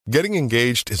Getting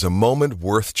engaged is a moment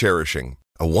worth cherishing.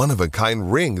 A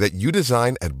one-of-a-kind ring that you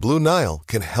design at Blue Nile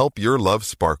can help your love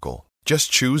sparkle. Just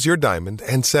choose your diamond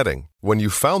and setting. When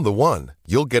you've found the one,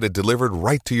 you'll get it delivered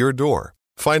right to your door.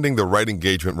 Finding the right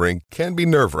engagement ring can be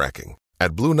nerve-wracking.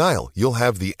 At Blue Nile, you'll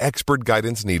have the expert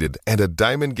guidance needed and a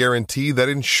diamond guarantee that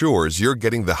ensures you're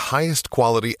getting the highest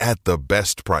quality at the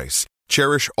best price.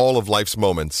 Cherish all of life's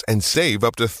moments and save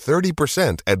up to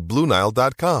 30% at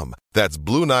BlueNile.com. That's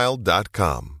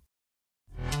BlueNile.com.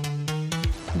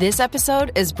 This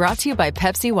episode is brought to you by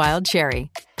Pepsi Wild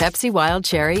Cherry. Pepsi Wild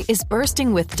Cherry is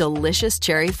bursting with delicious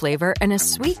cherry flavor and a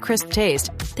sweet, crisp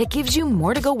taste that gives you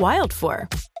more to go wild for.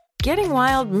 Getting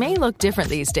wild may look different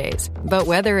these days, but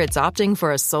whether it's opting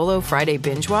for a solo Friday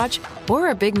binge watch or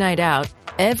a big night out,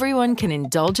 everyone can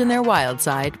indulge in their wild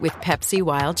side with Pepsi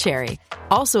Wild Cherry.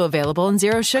 Also available in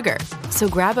Zero Sugar. So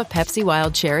grab a Pepsi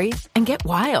Wild Cherry and get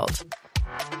wild.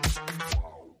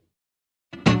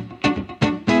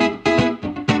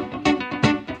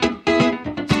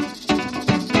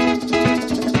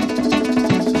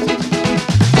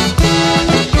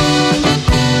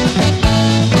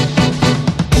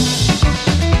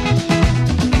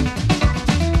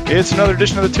 It's another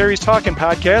edition of the Terry's Talking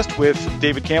podcast with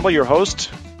David Campbell, your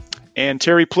host, and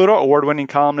Terry Pluto, award-winning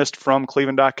columnist from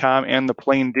Cleveland.com and The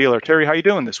Plain Dealer. Terry, how you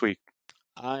doing this week?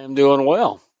 I am doing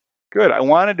well. Good. I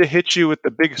wanted to hit you with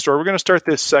the big story. We're going to start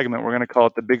this segment. We're going to call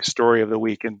it the big story of the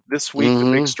week. And this week,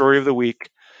 the big story of the week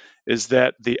is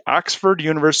that the Oxford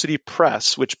University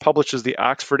Press, which publishes the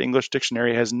Oxford English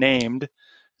Dictionary, has named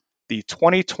the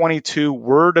 2022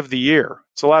 Word of the Year.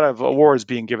 It's a lot of awards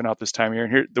being given out this time of year.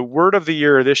 And here, the Word of the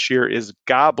Year this year is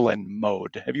goblin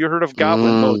mode. Have you heard of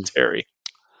goblin mode, Terry?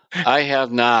 I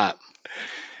have not.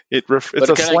 It's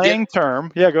a slang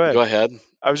term. Yeah, go ahead. Go ahead.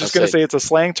 I was just going to say it's a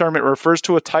slang term. It refers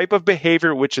to a type of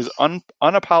behavior which is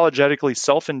unapologetically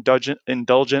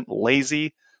self-indulgent,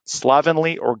 lazy,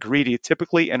 slovenly, or greedy,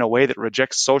 typically in a way that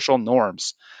rejects social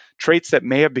norms, traits that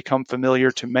may have become familiar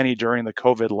to many during the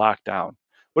COVID lockdown.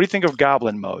 What do you think of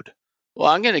goblin mode? Well,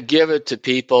 I'm going to give it to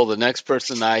people. The next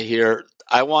person I hear,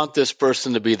 I want this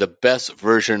person to be the best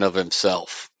version of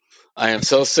himself. I am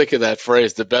so sick of that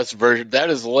phrase, the best version. That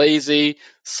is lazy,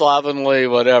 slovenly,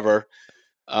 whatever.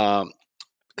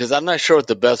 Because I'm not sure what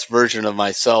the best version of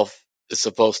myself is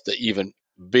supposed to even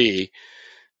be,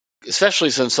 especially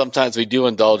since sometimes we do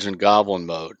indulge in goblin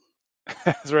mode.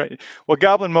 That's right. Well,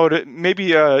 goblin mode,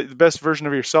 maybe the best version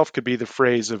of yourself could be the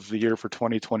phrase of the year for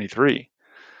 2023.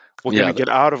 We're going to get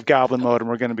out of goblin mode and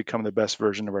we're going to become the best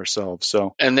version of ourselves.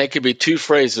 And they could be two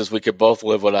phrases we could both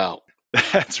live without.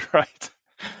 That's right.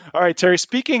 All right, Terry,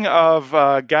 speaking of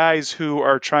guys who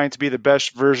are trying to be the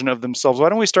best version of themselves, why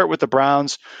don't we start with the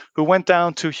Browns, who went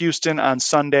down to Houston on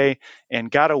Sunday and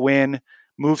got a win,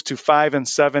 moved to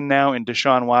 5-7 now in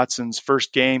Deshaun Watson's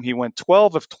first game. He went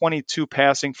 12 of 22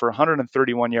 passing for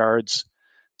 131 yards,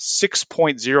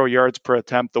 6.0 yards per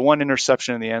attempt, the one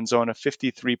interception in the end zone, a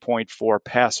 53.4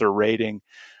 passer rating.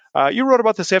 You wrote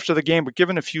about this after the game, but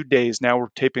given a few days now, we're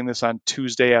taping this on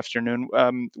Tuesday afternoon.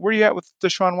 Where are you at with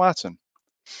Deshaun Watson?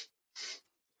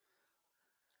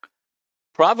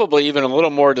 Probably even a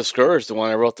little more discouraged than when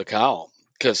I wrote the column,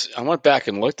 because I went back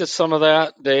and looked at some of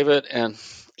that, David, and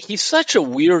he's such a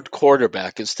weird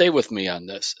quarterback. And stay with me on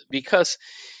this, because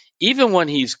even when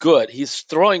he's good, he's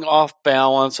throwing off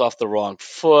balance, off the wrong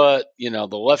foot. The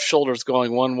left shoulder's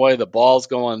going one way, the ball's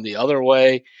going the other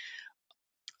way.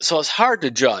 So it's hard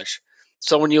to judge.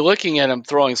 So when you're looking at him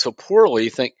throwing so poorly, you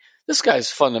think this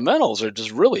guy's fundamentals are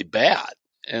just really bad.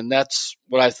 And that's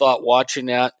what I thought watching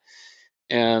that.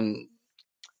 And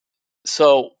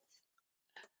so,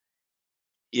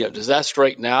 does that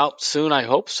straighten out soon? I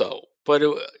hope so. But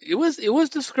it was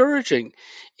discouraging.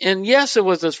 And yes, it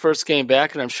was his first game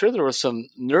back, and I'm sure there was some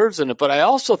nerves in it. But I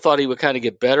also thought he would kind of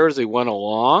get better as he went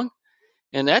along.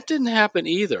 And that didn't happen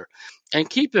either. And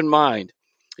keep in mind,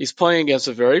 he's playing against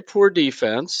a very poor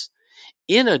defense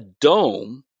in a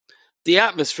dome. The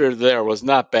atmosphere there was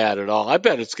not bad at all. I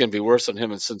bet it's going to be worse than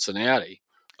him in Cincinnati.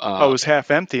 It was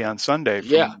half empty on Sunday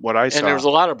from what I saw. And there was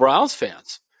a lot of Browns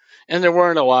fans. And there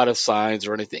weren't a lot of signs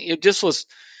or anything.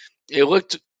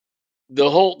 The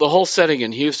whole setting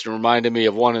in Houston reminded me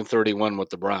of 1-31 with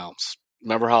the Browns.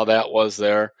 Remember how that was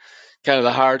there? Kind of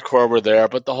the hardcore were there,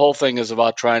 but the whole thing is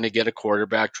about trying to get a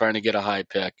quarterback, trying to get a high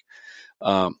pick.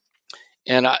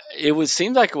 It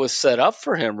seemed like it was set up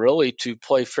for him really to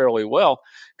play fairly well,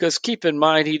 because keep in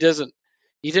mind he didn't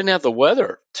have the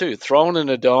weather too, thrown in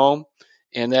a dome,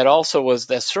 and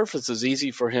that surface is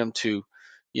easy for him to,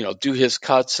 do his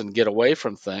cuts and get away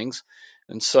from things.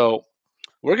 And so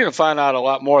we're going to find out a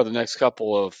lot more the next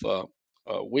couple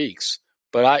of weeks.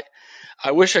 But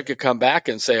I wish I could come back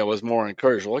and say I was more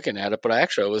encouraged looking at it, but I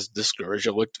was discouraged.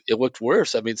 It looked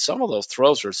worse. I mean, some of those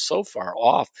throws are so far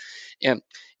off, and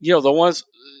the ones.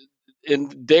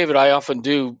 And David, I often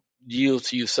do yield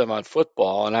to you some on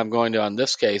football, and I'm going to on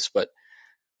this case. But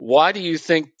why do you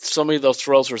think so many of those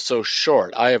throws were so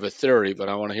short? I have a theory, but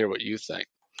I want to hear what you think.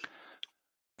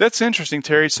 That's interesting,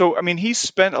 Terry. So, I mean, he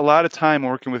spent a lot of time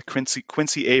working with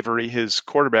Quincy Avery, his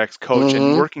quarterback's coach, and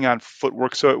Mm-hmm. working on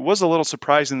footwork. So it was a little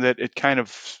surprising that it kind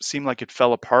of seemed like it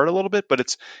fell apart a little bit. But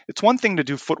it's one thing to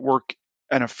do footwork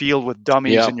in a field with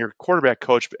dummies Yeah, and your quarterback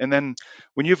coach, and then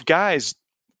when you have guys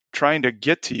trying to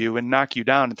get to you and knock you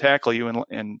down and tackle you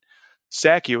and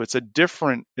sack you, it's a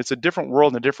different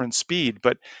world and a different speed.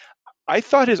 But I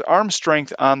thought his arm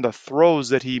strength on the throws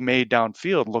that he made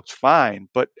downfield looked fine,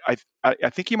 but I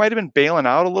think he might have been bailing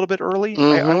out a little bit early. I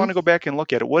want mm-hmm. to go back and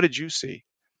look at it. What did you see?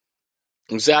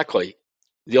 Exactly.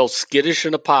 The old skittish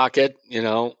in the pocket,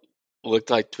 looked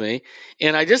like to me.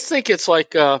 And I just think it's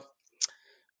like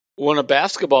when a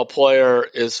basketball player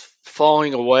is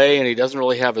falling away and he doesn't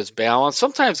really have his balance.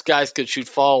 Sometimes guys can shoot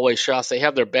fall away shots. They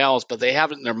have their balance, but they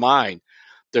have it in their mind.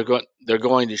 They're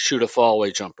going to shoot a fall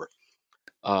away jumper.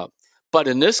 Uh, but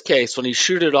in this case, when he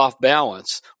shoot it off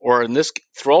balance, or in this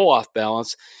throw off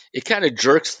balance, it kind of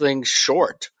jerks things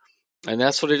short. And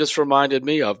that's what it just reminded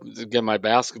me of. Again, my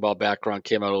basketball background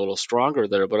came out a little stronger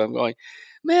there, but I'm going,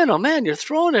 man, oh man, you're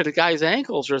throwing at a guy's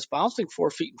ankles or it's bouncing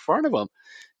 4 feet in front of him.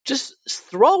 Just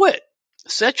throw it.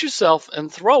 Set yourself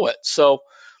and throw it. So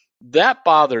that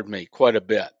bothered me quite a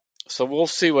bit. So we'll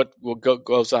see what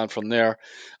goes on from there.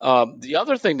 The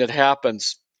other thing that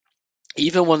happens,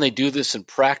 even when they do this in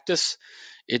practice,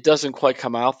 it doesn't quite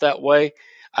come out that way.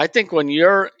 I think when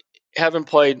you're haven't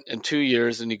played in 2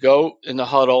 years and you go in the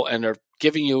huddle and they're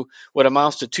giving you what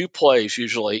amounts to two plays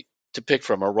usually to pick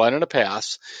from, a run and a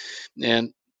pass,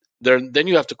 and then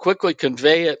you have to quickly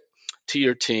convey it to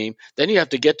your team. Then you have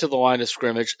to get to the line of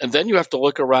scrimmage, and then you have to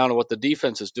look around at what the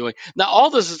defense is doing. Now, all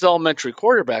this is elementary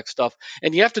quarterback stuff,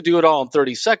 and you have to do it all in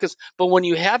 30 seconds. But when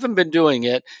you haven't been doing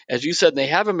it, as you said, and they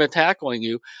haven't been tackling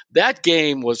you, that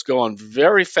game was going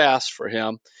very fast for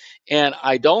him, and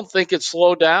I don't think it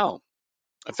slowed down.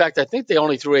 In fact, I think they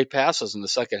only threw 8 passes in the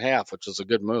second half, which was a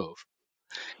good move.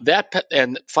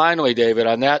 And finally, David,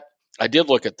 on that, I did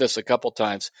look at this a couple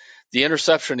times. The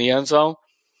interception in the end zone,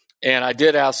 and I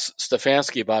did ask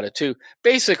Stefanski about it too.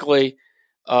 Basically,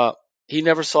 he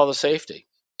never saw the safety,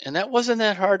 and that wasn't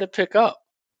that hard to pick up.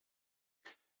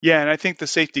 Yeah, and I think the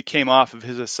safety came off of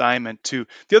his assignment too.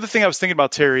 The other thing I was thinking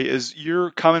about, Terry, is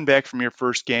you're coming back from your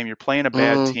first game. You're playing a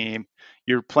bad Mm, team.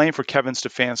 You're playing for Kevin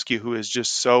Stefanski, who is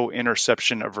just so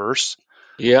interception averse.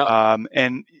 yeah,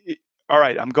 All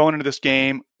right, I'm going into this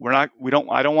game. I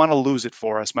don't want to lose it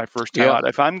for us. My first time yeah. out.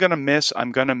 If I'm going to miss,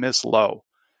 I'm going to miss low.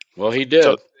 Well, he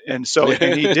So, did.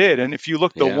 and he did. And if you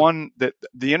look, the Yeah. one that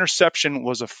the interception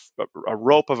was a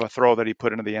rope of a throw that he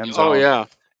put into the end Oh, zone. yeah.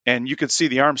 And you could see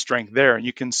the arm strength there, and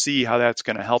you can see how that's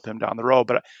going to help him down the road.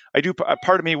 But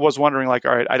part of me was wondering, like,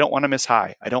 all right, I don't want to miss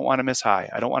high. I don't want to miss high.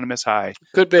 I don't want to miss high.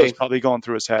 Could That was be. probably going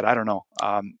through his head. I don't know.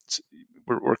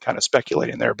 We're kind of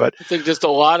speculating there, but I think just a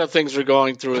lot of things were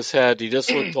going through his head. He just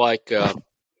looked like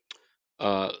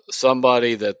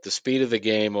somebody that the speed of the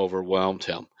game overwhelmed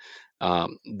him.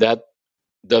 That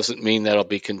doesn't mean that'll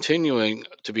be continuing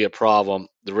to be a problem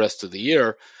the rest of the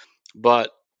year, but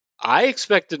I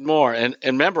expected more. And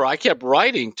remember, I kept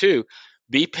writing too.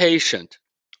 Be patient.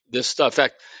 This stuff. In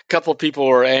fact, a couple of people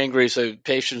were angry, so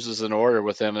patience is in order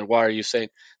with him. And why are you saying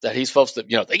that he's supposed to?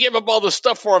 They gave up all this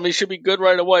stuff for him. He should be good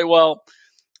right away. Well,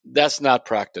 that's not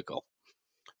practical.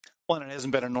 well, it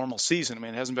hasn't been a normal season. I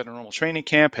mean, it hasn't been a normal training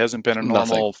camp. Hasn't been a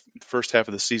Nothing. normal first half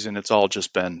of the season. It's all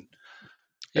just been.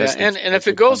 Yeah, and if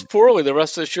it goes poorly the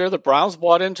rest of this year, the Browns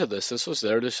bought into this. This was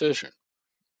their decision.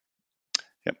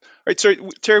 Yep. All right, so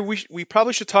Terry, we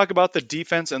probably should talk about the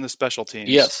defense and the special teams.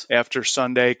 Yes. After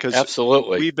Sunday, because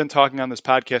Absolutely. we've been talking on this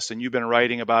podcast, and you've been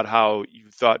writing about how you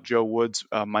thought Joe Woods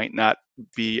might not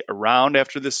be around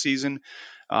after this season.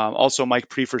 Also, Mike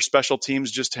Prefer's special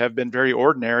teams just have been very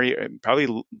ordinary,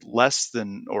 probably less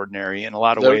than ordinary in a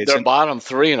lot of ways. They're bottom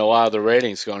three in a lot of the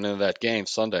ratings going into that game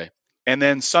Sunday. And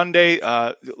then Sunday,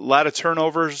 a lot of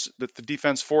turnovers that the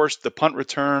defense forced. The punt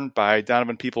return by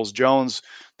Donovan Peoples-Jones.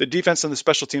 The defense and the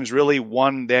special teams really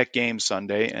won that game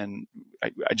Sunday. And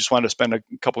I just wanted to spend a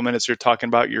couple minutes here talking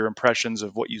about your impressions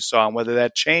of what you saw and whether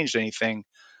that changed anything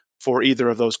for either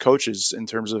of those coaches in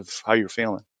terms of how you're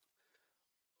feeling.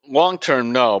 Long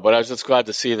term, no, but I was just glad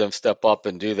to see them step up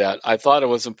and do that. I thought it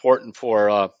was important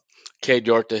for Cade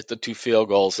York to hit the 2 field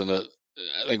goals in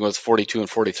I think it was 42 and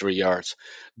 43 yards.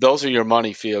 Those are your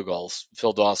money field goals.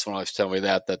 Phil Dawson always tell me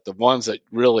that the ones that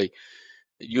really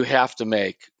you have to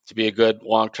make to be a good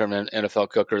long-term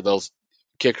NFL kicker.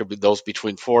 Those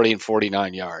between 40 and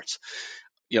 49 yards.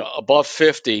 Above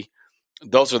 50,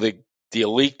 those are the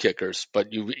elite kickers, but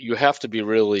you have to be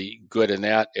really good in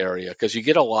that area because you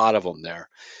get a lot of them there.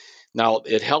 Now,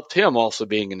 it helped him also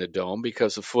being in the dome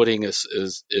because the footing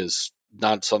is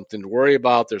not something to worry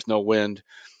about. There's no wind.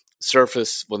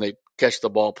 Surface, when they catch the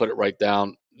ball, put it right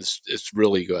down. It's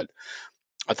really good.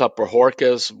 I thought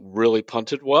Bajorquez really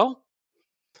punted well,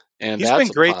 and He's been that's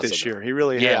a great this positive. year. He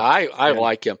really Yeah, has. I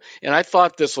like him. And I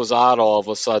thought this was odd all of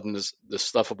a sudden, this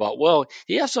stuff about, well,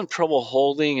 he has some trouble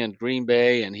holding in Green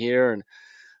Bay and here. And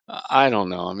I don't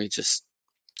know. I mean,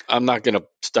 I'm not going to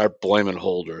start blaming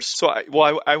holders. So,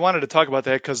 I wanted to talk about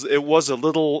that because it was a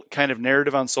little kind of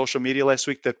narrative on social media last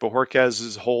week that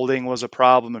Bajorquez's holding was a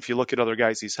problem. If you look at other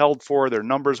guys he's held for, their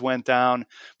numbers went down.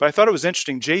 But I thought it was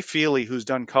interesting. Jay Feely, who's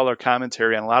done color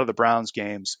commentary on a lot of the Browns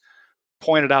games,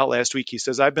 pointed out last week. He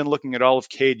says, I've been looking at all of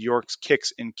Cade York's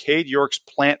kicks, and Cade York's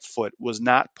plant foot was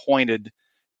not pointed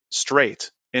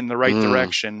straight in the right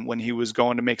direction when he was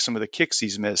going to make some of the kicks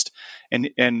he's missed.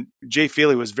 And Jay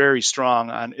Feely was very strong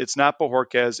on it's not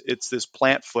Bajorquez, it's this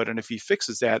plant foot. And if he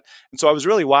fixes that, and so I was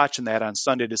really watching that on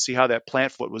Sunday to see how that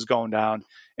plant foot was going down.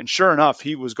 And sure enough,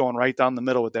 he was going right down the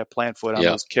middle with that plant foot on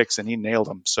those kicks, and he nailed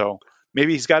them. So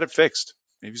maybe he's got it fixed.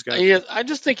 Maybe he's got it fixed. I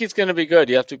just think he's going to be good.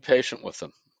 You have to be patient with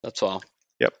him. That's all.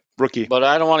 Yep, rookie. But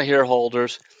I don't want to hear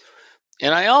holders.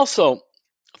 And I also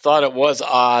thought it was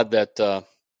odd that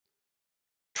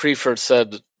Prefert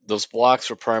said that those blocks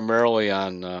were primarily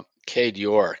on Cade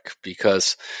York,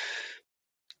 because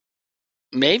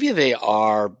maybe they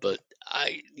are, but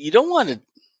you don't want to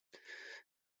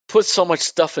put so much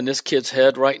stuff in this kid's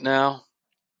head right now.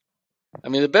 I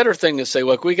mean, the better thing to say,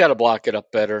 look, we got to block it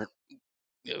up better,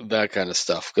 that kind of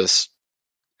stuff, because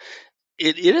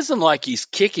it isn't like he's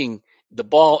kicking the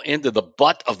ball into the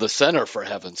butt of the center, for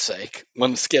heaven's sake,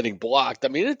 when it's getting blocked. I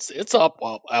mean, it's up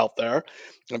out there.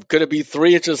 Could it be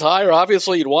 3 inches higher?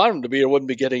 Obviously, you'd want him to be, or wouldn't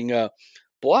be getting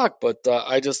blocked. But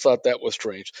I just thought that was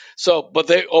strange. So, but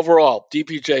they overall,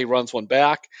 DPJ runs one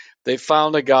back. They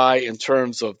found a guy in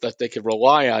terms of that they could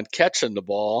rely on catching the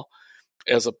ball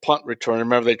as a punt return.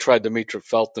 Remember, they tried Demetri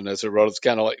Felton as a road. It's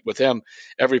kind of like with him,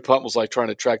 every punt was like trying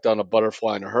to track down a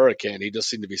butterfly in a hurricane. He just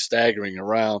seemed to be staggering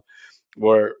around.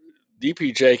 Where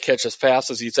DPJ catches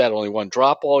passes, he's had only one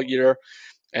drop all year,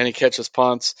 and he catches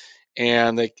punts.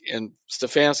 And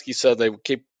Stefanski said they would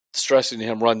keep stressing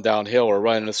him run downhill or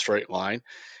run in a straight line,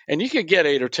 and you can get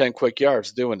 8 or 10 quick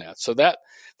yards doing that. So that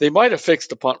they might have fixed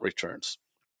the punt returns.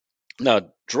 Now,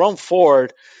 Jerome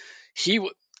Ford,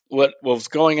 what was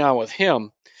going on with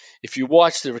him? If you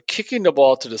watch, they were kicking the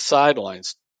ball to the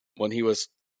sidelines when he was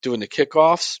doing the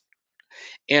kickoffs,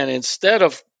 and instead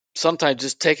of sometimes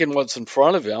just taking what's in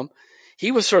front of him,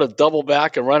 he was sort of double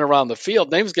back and run around the field.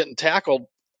 And he was getting tackled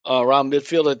around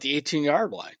midfield at the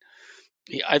 18-yard line.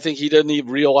 I think he didn't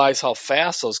even realize how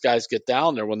fast those guys get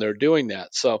down there when they're doing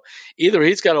that. So either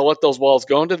he's got to let those balls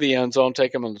go into the end zone,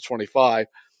 take them in the 25,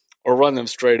 or run them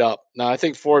straight up. Now, I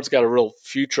think Ford's got a real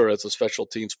future as a special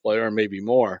teams player, and maybe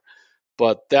more.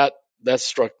 But that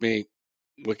struck me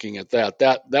looking at that.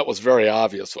 That was very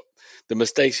obvious, the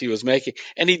mistakes he was making.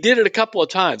 And he did it a couple of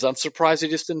times. I'm surprised he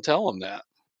just didn't tell him that.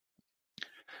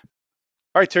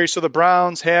 All right, Terry. So the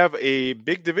Browns have a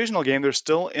big divisional game. They're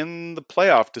still in the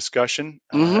playoff discussion.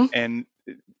 And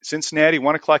Cincinnati,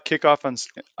 1 o'clock kickoff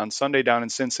on Sunday down in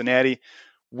Cincinnati.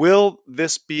 Will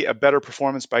this be a better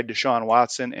performance by Deshaun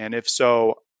Watson? And if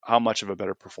so, how much of a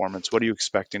better performance? What are you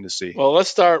expecting to see? Well, let's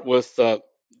start with I'm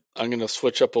going to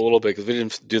switch up a little bit because we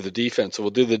didn't do the defense. So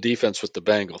we'll do the defense with the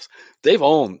Bengals. They've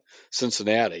owned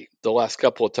Cincinnati the last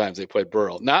couple of times they played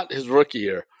Burrow. Not his rookie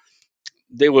year.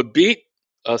 They would beat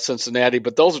Cincinnati,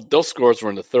 but those scores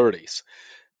were in the 30s.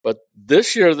 But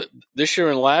this year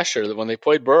and last year, when they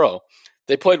played Burrow,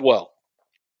 they played well.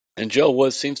 And Joe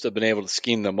Woods seems to have been able to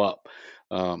scheme them up.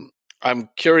 I'm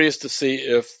curious to see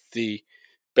if the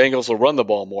Bengals will run the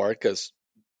ball more, because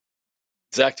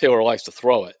Zach Taylor likes to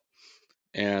throw it.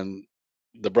 And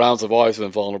the Browns have always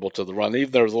been vulnerable to the run.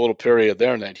 Even there was a little period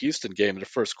there in that Houston game in the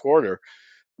first quarter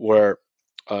where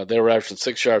they were averaging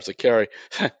 6 yards a carry.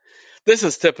 This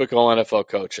is typical NFL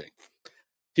coaching.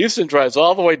 Houston drives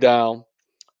all the way down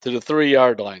to the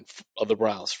 3-yard line of the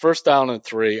Browns. First down and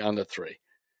 3 on the 3.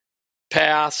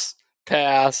 Pass,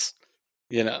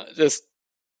 just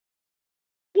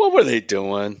what were they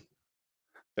doing?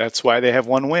 That's why they have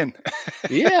 1 win.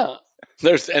 Yeah.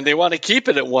 And they want to keep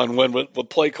it at 1 win with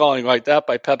play calling like that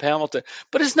by Pep Hamilton.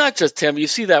 But it's not just him. You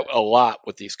see that a lot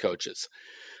with these coaches.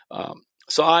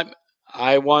 So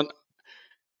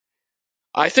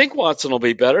I think Watson will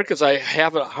be better because I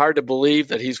have it hard to believe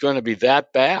that he's going to be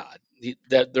that bad.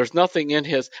 That there's nothing in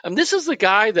his. And this is the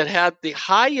guy that had the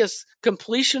highest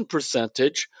completion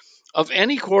percentage of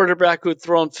any quarterback who'd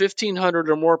thrown 1,500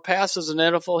 or more passes in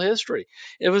NFL history.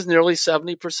 It was nearly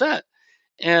 70%.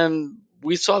 And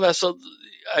we saw that. So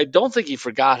I don't think he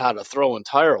forgot how to throw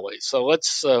entirely. So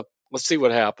let's see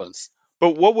what happens.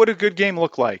 But what would a good game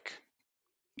look like?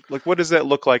 Like, what does that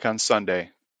look like on Sunday,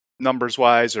 numbers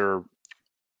wise, or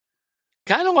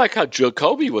Kind of like how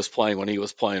Jacoby was playing when he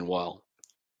was playing well.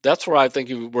 That's where I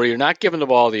think where you're not giving the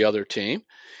ball to the other team,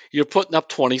 you're putting up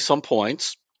 20 some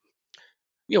points.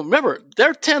 Remember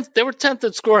they're 10th. They were 10th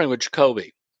in scoring with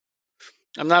Jacoby.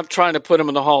 I'm not trying to put them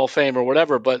in the Hall of Fame or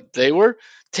whatever, but they were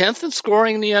 10th in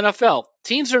scoring in the NFL.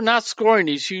 Teams are not scoring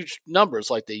these huge numbers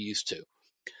like they used to.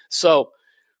 So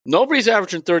nobody's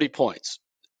averaging 30 points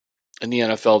in the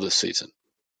NFL this season.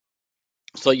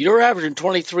 So you're averaging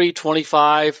 23,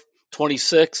 25,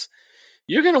 26.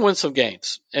 You're going to win some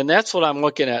games. And that's what I'm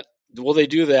looking at. Will they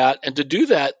do that? And to do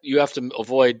that, you have to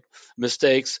avoid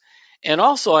mistakes. And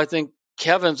also, I think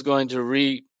Kevin's going to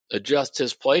readjust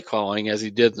his play calling as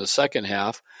he did in the second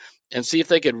half and see if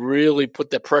they could really put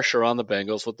that pressure on the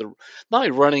Bengals with not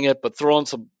only running it, but throwing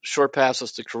some short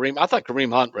passes to Kareem. I thought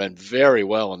Kareem Hunt ran very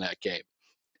well in that game.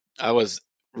 I was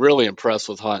really impressed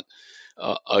with Hunt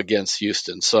against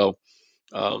Houston. So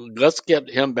let's get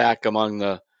him back among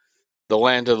the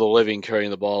land of the living, carrying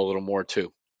the ball a little more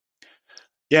too.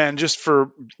 Yeah, and just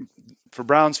for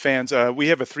Browns fans, we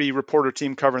have a 3-reporter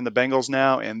team covering the Bengals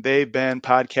now, and they've been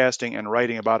podcasting and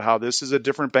writing about how this is a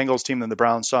different Bengals team than the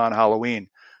Browns saw on Halloween.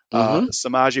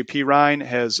 Samaje Perine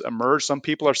has emerged. Some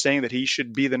people are saying that he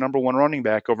should be the number 1 running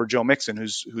back over Joe Mixon,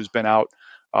 who's been out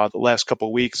the last couple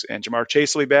of weeks, and Jamar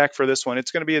Chase will be back for this one.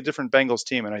 It's going to be a different Bengals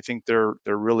team, and I think they're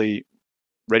really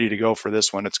ready to go for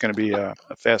this one. It's going to be a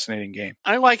fascinating game.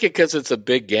 I like it because it's a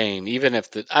big game, even if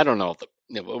I don't know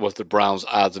what the Browns'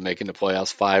 odds of making the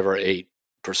playoffs 5 or 8%,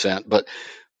 but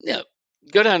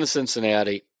go down to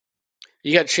Cincinnati.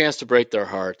 You got a chance to break their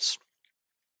hearts.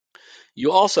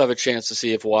 You also have a chance to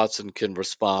see if Watson can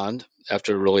respond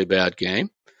after a really bad game.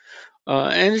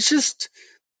 And it's just,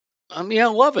 I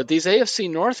love it. These AFC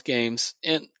North games,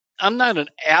 and I'm not an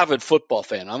avid football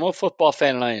fan. I'm a football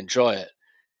fan and I enjoy it.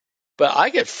 But I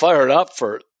get fired up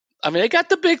they got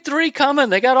the big 3 coming.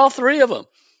 They got all 3 of them.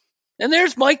 And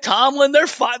there's Mike Tomlin.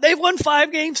 They've won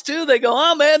 5 games too. They go,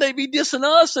 oh man, they be dissing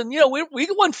us. And we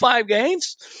won 5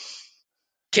 games.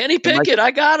 Kenny Pickett,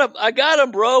 I got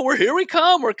him, bro. Here we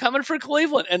come. We're coming for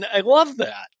Cleveland. And I love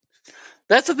that.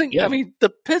 That's the thing. Yeah. The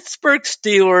Pittsburgh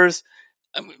Steelers,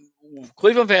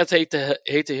 Cleveland fans hate to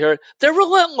hear it. They're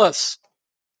relentless.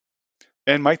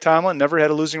 And Mike Tomlin never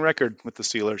had a losing record with the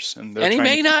Steelers. And he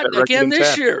may not again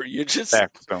this year. You just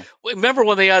remember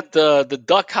when they had the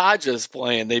Duck Hodges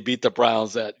playing, they beat the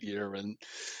Browns that year. And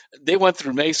they went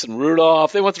through Mason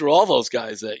Rudolph. They went through all those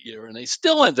guys that year, and they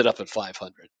still ended up at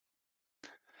 500.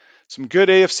 Some good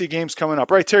AFC games coming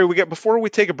up. All right, Terry, before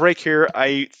we take a break here,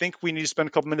 I think we need to spend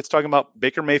a couple minutes talking about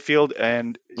Baker Mayfield.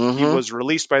 And he was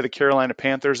released by the Carolina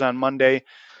Panthers on Monday.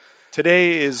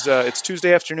 Today is it's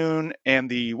Tuesday afternoon, and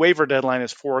the waiver deadline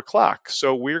is 4:00.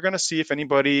 So we're going to see if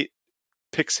anybody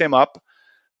picks him up.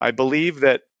 I believe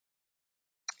that,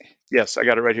 yes, I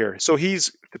got it right here. So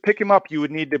to pick him up, you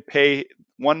would need to pay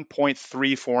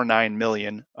 $1.349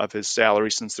 million of his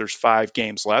salary since there's 5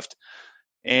 games left.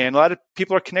 And a lot of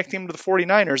people are connecting him to the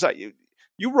 49ers.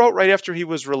 You wrote right after he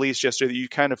was released yesterday that you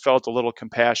kind of felt a little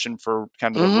compassion for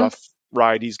kind of the rough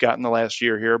ride he's gotten the last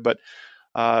year here. But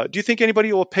do you think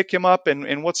anybody will pick him up?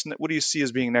 And what do you see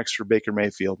as being next for Baker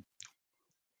Mayfield?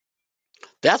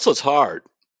 That's what's hard.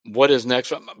 What is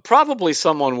next? Probably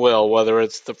someone will, whether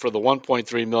it's for the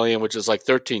 $1.3 million, which is like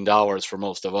 $13 for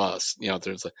most of us.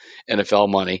 There's NFL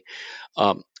money.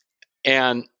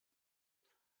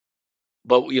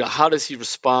 But how does he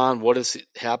respond? What does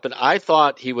happen? I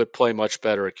thought he would play much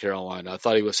better at Carolina. I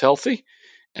thought he was healthy,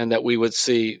 and that we would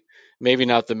see maybe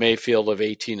not the Mayfield of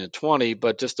 18 and 20,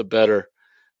 but just a better.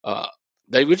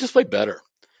 They would just play better,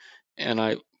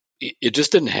 and it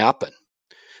just didn't happen.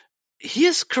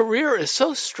 His career is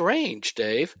so strange,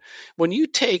 Dave. When you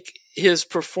take his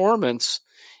performance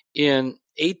in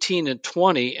 18 and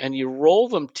 20 and you roll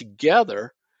them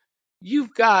together,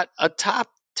 you've got a top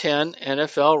 10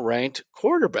 NFL ranked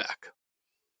quarterback.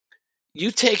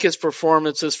 You take his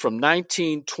performances from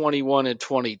 19, 21, and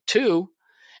 22,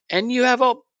 and you have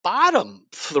a bottom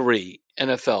 3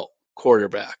 NFL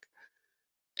quarterback.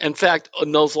 In fact,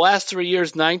 in those last 3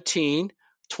 years, 19,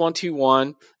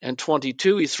 21, and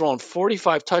 22, he's thrown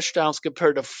 45 touchdowns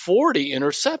compared to 40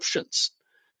 interceptions.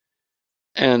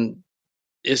 And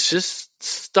it's just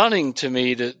stunning to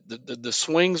me, the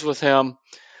swings with him.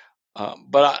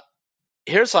 But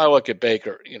here's how I look at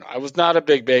Baker. I was not a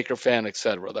big Baker fan,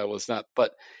 etc. That was not.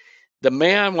 But the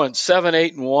man went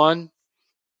 7-8-1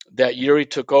 that year he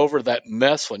took over. That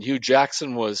mess when Hugh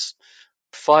Jackson was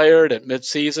fired at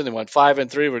midseason and went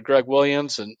 5-3 with Greg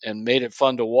Williams and made it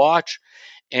fun to watch.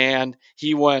 And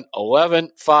he went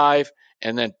 11-5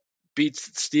 and then beat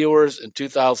the Steelers in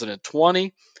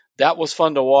 2020. That was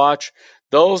fun to watch.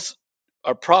 Those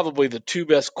are probably the two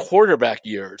best quarterback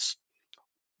years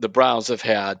the Browns have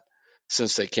had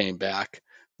since they came back.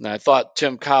 And I thought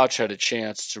Tim Couch had a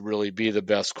chance to really be the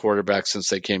best quarterback since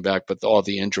they came back, but all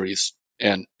the injuries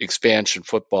and expansion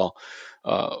football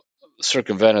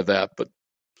circumvented that. But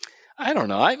I don't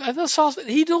know. I saw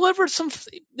he delivered some.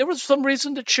 There was some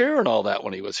reason to cheer and all that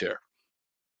when he was here.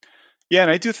 Yeah,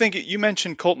 and I do think you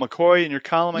mentioned Colt McCoy in your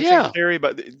column, I think, Terry,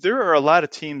 but there are a lot of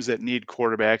teams that need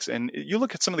quarterbacks. And you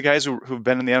look at some of the guys who've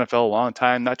been in the NFL a long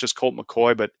time, not just Colt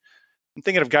McCoy, but I'm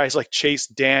thinking of guys like Chase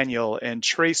Daniel and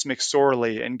Trace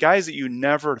McSorley and guys that you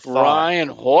never thought. Brian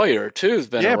Hoyer, too, has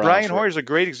been around. Yeah, Brian Hoyer's a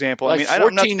great example. Like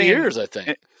 14 years, I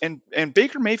think. And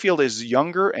Baker Mayfield is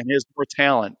younger and has more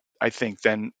talent, I think,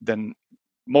 than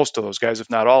most of those guys, if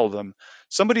not all of them.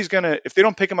 Somebody's going to, if they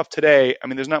don't pick him up today, I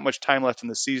mean, there's not much time left in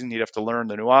the season. He'd have to learn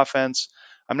the new offense.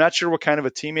 I'm not sure what kind of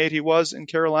a teammate he was in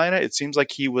Carolina. It seems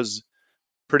like he was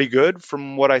pretty good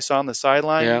from what I saw on the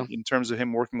sideline in terms of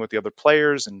him working with the other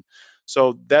players. And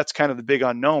so that's kind of the big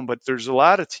unknown. But there's a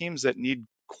lot of teams that need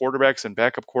quarterbacks and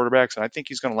backup quarterbacks. And I think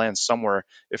he's going to land somewhere.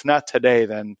 If not today,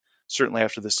 then certainly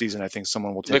after the season, I think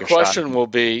someone will take a shot. The question will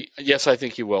be, yes, I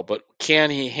think he will, but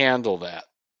can he handle that?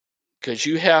 Because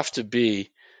you have to be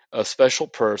a special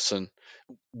person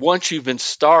once you've been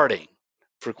starting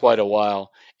for quite a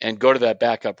while and go to that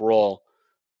backup role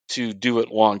to do it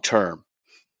long term.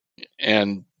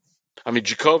 And I mean,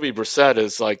 Jacoby Brissett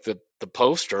is like the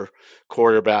poster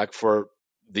quarterback for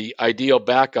the ideal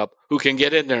backup who can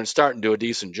get in there and start and do a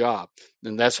decent job.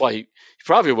 And that's why he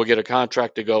probably will get a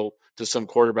contract to go to some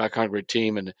quarterback hungry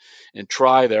team and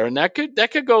try there. And that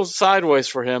could go sideways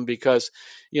for him because,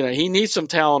 he needs some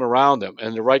talent around him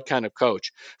and the right kind of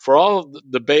coach. For all of the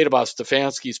debate about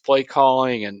Stefanski's play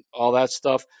calling and all that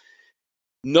stuff,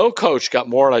 no coach got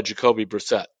more out of Jacoby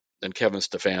Brissett than Kevin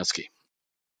Stefanski.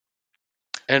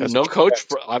 And that's no coach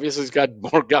obviously has got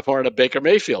more out of Baker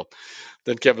Mayfield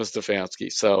than Kevin Stefanski.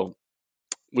 So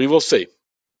we will see.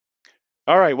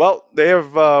 All right. Well, they have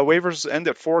waivers end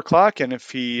at 4:00, and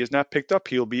if he is not picked up,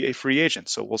 he'll be a free agent.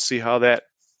 So we'll see how that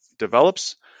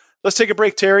develops. Let's take a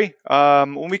break, Terry.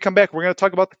 When we come back, we're going to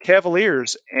talk about the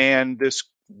Cavaliers and this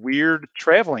weird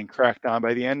traveling crackdown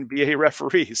by the NBA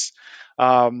referees.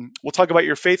 We'll talk about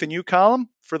your Faith in You column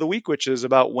for the week, which is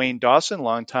about Wayne Dawson,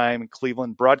 longtime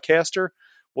Cleveland broadcaster.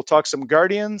 We'll talk some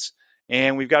Guardians,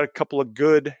 and we've got a couple of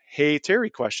good Hey Terry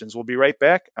questions. We'll be right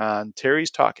back on Terry's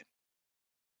Talking.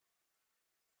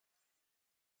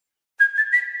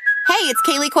 Hey, it's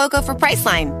Kaylee Cuoco for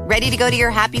Priceline. Ready to go to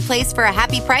your happy place for a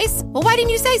happy price? Well, why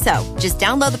didn't you say so? Just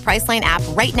download the Priceline app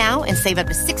right now and save up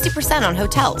to 60% on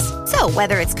hotels. So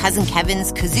whether it's Cousin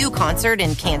Kevin's Kazoo Concert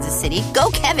in Kansas City,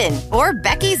 go Kevin, or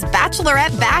Becky's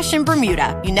Bachelorette Bash in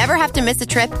Bermuda, you never have to miss a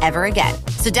trip ever again.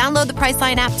 So download the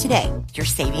Priceline app today. Your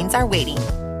savings are waiting.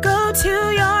 Go to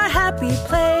your happy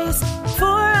place for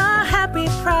a happy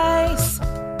price.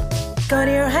 Go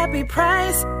to your happy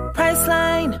price,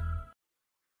 Priceline.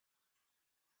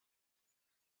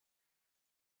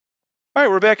 All right,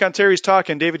 we're back on Terry's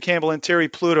Talking. David Campbell and Terry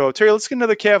Pluto. Terry, let's get into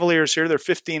the Cavaliers here. They're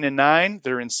 15-9.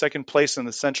 They're in second place in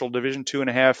the Central Division,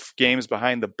 2.5 games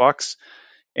behind the Bucks.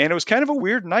 And it was kind of a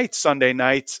weird night Sunday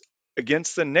night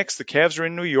against the Knicks. The Cavs are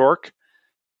in New York,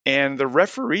 and the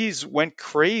referees went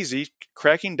crazy,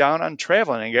 cracking down on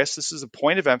traveling. I guess this is a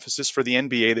point of emphasis for the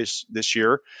NBA this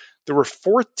year. There were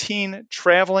 14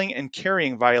 traveling and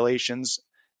carrying violations,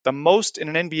 the most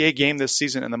in an NBA game this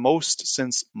season and the most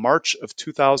since March of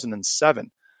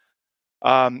 2007.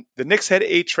 The Knicks had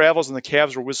 8 travels and the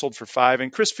Cavs were whistled for 5.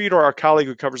 And Chris Fedor, our colleague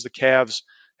who covers the Cavs,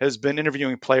 has been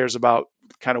interviewing players about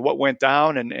kind of what went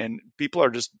down, and people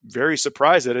are just very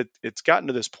surprised that it's gotten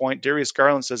to this point. Darius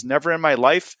Garland says, never in my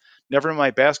life, never in my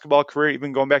basketball career,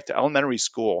 even going back to elementary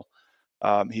school.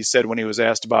 He said when he was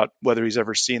asked about whether he's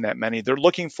ever seen that many. They're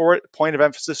looking for it. Point of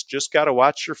emphasis, just got to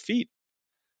watch your feet.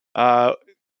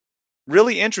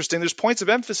 Really interesting. There's points of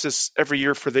emphasis every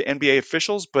year for the NBA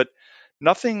officials, but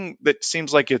nothing that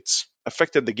seems like it's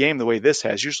affected the game the way this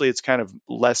has. Usually it's kind of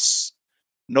less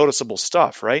noticeable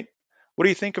stuff, right? What do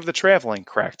you think of the traveling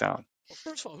crackdown? Well,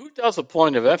 first of all, who does a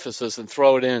point of emphasis and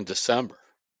throw it in December?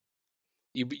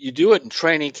 You do it in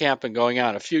training camp and going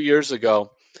on. A few years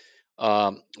ago,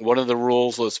 One of the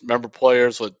rules was, remember,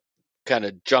 players would kind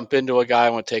of jump into a guy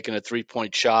when taking a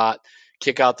 3-point shot,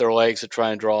 kick out their legs to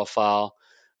try and draw a foul.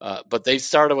 But they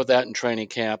started with that in training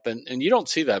camp, and you don't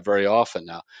see that very often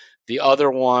now. The other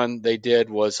one they did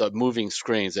was moving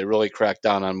screens. They really cracked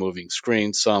down on moving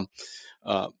screens some.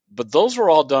 But those were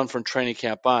all done from training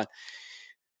camp on.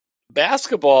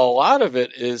 Basketball, a lot of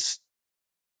it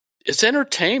it's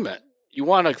entertainment. You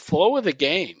want to flow with the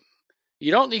game.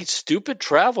 You don't need stupid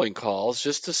traveling calls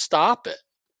just to stop it.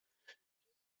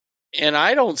 And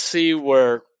I don't see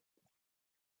where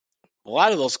a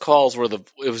lot of those calls were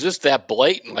it was just that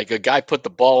blatant, like a guy put the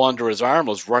ball under his arm,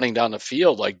 was running down the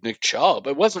field like Nick Chubb.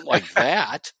 It wasn't like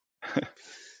that.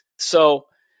 So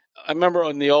I remember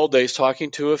in the old days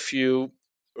talking to a few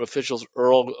officials.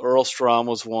 Earl Strom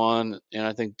was one, and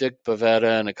I think Dick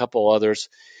Pavetta and a couple others.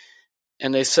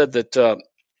 And they said that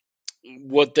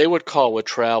what they would call with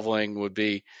traveling would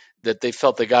be that they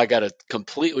felt the guy got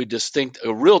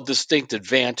a real distinct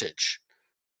advantage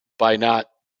by not,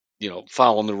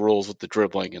 following the rules with the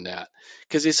dribbling and that.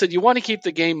 Because he said you want to keep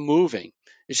the game moving.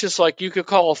 It's just like you could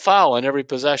call a foul on every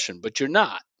possession, but you're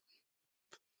not.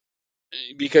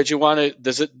 Because you want to,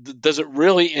 does it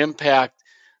really impact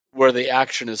where the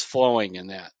action is flowing in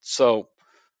that? So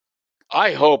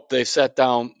I hope they set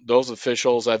down those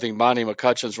officials. I think Monty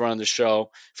McCutcheon's running the show.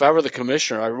 If I were the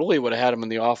commissioner, I really would have had him in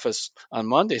the office on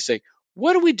Monday say,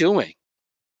 what are we doing?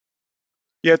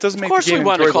 Yeah, it doesn't Of make course the game we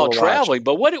want to call enjoyable to traveling, watch.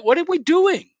 but what are we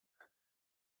doing?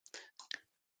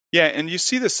 Yeah, and you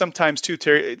see this sometimes too,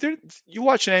 Terry. You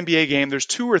watch an NBA game, there's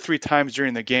 2 or 3 times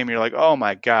during the game, you're like, oh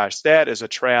my gosh, that is a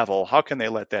travel. How can they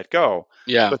let that go?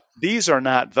 Yeah. But these are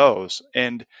not those.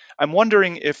 And I'm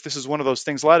wondering if this is one of those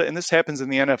things, and this happens in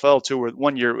the NFL too, where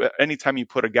one year, anytime you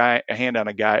put a hand on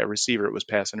a receiver, it was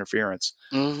pass interference.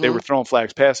 Mm-hmm. They were throwing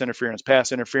flags, pass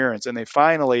interference. And they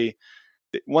finally,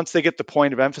 once they get the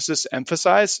point of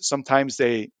emphasize, sometimes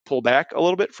they pull back a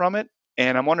little bit from it.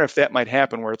 And I'm wondering if that might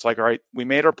happen where it's like, all right, we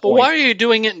made our point. But why are you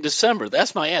doing it in December?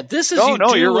 That's my ad. This is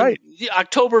you're right.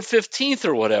 October 15th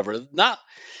or whatever.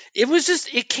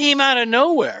 It came out of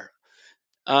nowhere.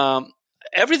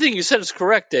 Everything you said is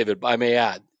correct, David, I may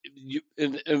add.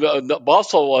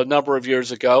 Also, a number of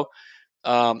years ago,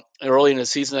 early in the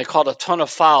season, they called a ton of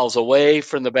fouls away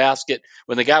from the basket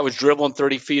when the guy was dribbling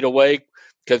 30 feet away,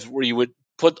 because where you would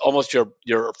put almost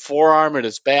your forearm in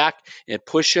his back and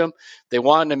push him. They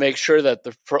wanted to make sure that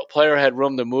the player had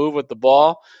room to move with the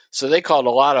ball. So they called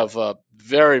a lot of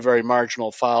very, very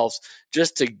marginal fouls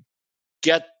just to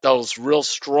get those real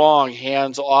strong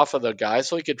hands off of the guy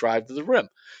so he could drive to the rim,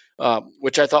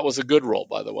 which I thought was a good rule,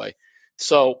 by the way.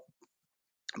 So,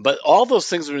 but all those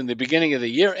things were in the beginning of the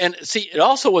year. And see, it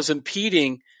also was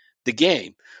impeding the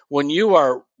game. When you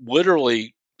are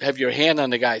literally have your hand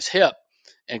on the guy's hip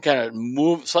and kind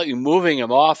of slightly moving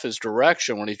him off his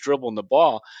direction when he's dribbling the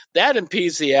ball, that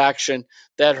impedes the action.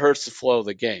 That hurts the flow of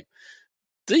the game.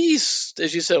 These,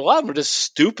 as you said, a lot of them are just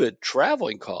stupid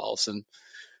traveling calls. And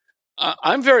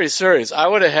I'm very serious. I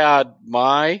would have had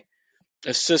my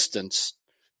assistants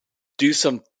do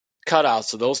some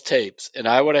cutouts of those tapes, and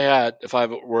I would have had, if I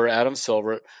were Adam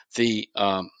Silver, the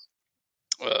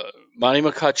Monty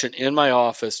McCutcheon in my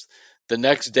office the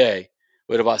next day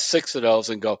with about 6 of those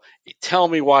and go, tell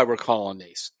me why we're calling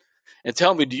these. And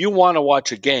tell me, do you want to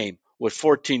watch a game with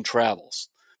 14 travels?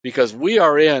 Because we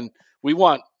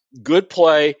want good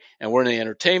play, and we're in the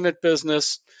entertainment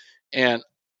business. And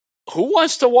who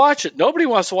wants to watch it? Nobody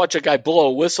wants to watch a guy blow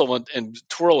a whistle and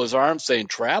twirl his arms saying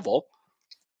travel.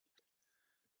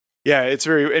 Yeah,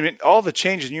 all the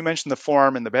changes, you mentioned the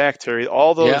forearm in the back, Terry,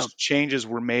 all those changes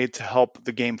were made to help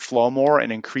the game flow more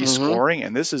and increase scoring.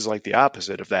 And this is like the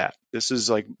opposite of that. This is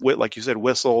like you said,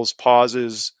 whistles,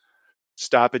 pauses,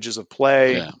 stoppages of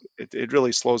play. Yeah. It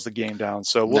really slows the game down.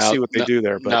 So we'll see what they do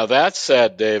there. But now that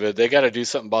said, David, they got to do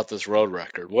something about this road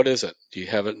record. What is it? Do you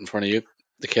have it in front of you?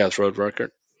 The Cavs road record?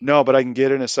 No, but I can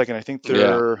get it in a second. I think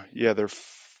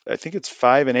I think it's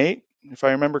 5-8. If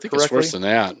I remember correctly. It's worse than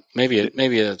that.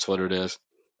 Maybe that's what it is.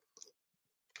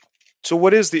 So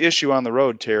what is the issue on the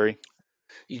road, Terry?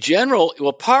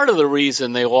 Part of the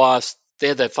reason they lost, they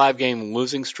had that 5-game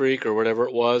losing streak or whatever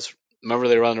it was. Remember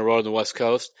they were on the road on the West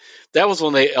Coast? That was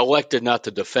when they elected not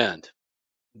to defend.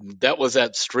 That was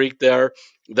that streak there.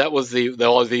 That was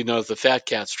the fat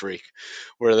cat streak,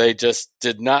 where they just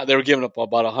did not. They were giving up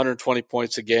about 120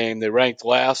 points a game. They ranked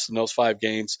last in those 5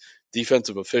 games.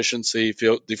 Defensive efficiency,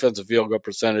 defensive field goal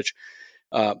percentage.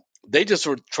 They just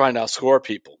were trying to outscore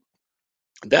people.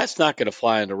 That's not going to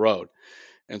fly on the road.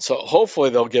 And so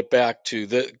hopefully they'll get back to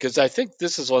because I think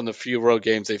this is one of the few road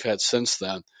games they've had since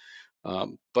then.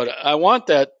 But I want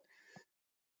that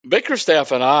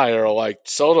Bickerstaff and I are like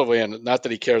totally, and not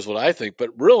that he cares what I think, but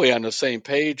really on the same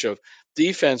page of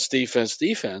defense, defense,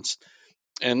 defense,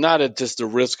 and not at just the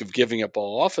risk of giving up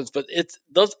all offense, but it's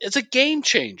a game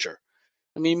changer.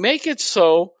 I mean, make it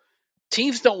so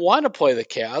teams don't want to play the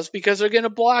Cavs because they're going to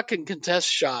block and contest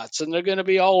shots, and they're going to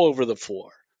be all over the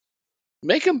floor.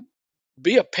 Make them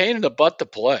be a pain in the butt to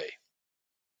play.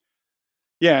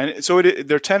 Yeah, and so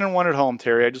they're 10-1 at home,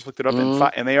 Terry. I just looked it up,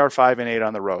 and they are 5-8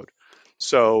 on the road.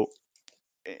 So,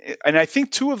 and I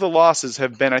think two of the losses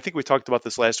have been, I think we talked about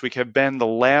this last week, have been the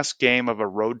last game of a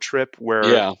road trip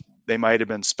where they might have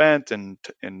been spent and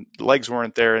legs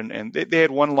weren't there. And they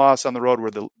had one loss on the road where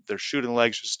their shooting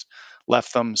legs just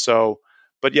left them. So,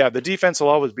 but yeah, the defense will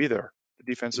always be there.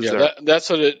 The defense is there. That's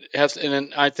what it has. And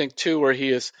then I think, too, where he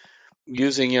is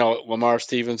using, Lamar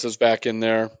Stevens is back in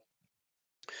there.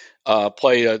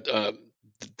 Play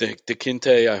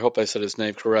Diakite, I hope I said his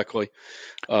name correctly.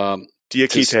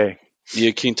 Diakite,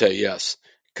 yes.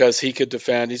 Because he could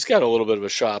defend. He's got a little bit of a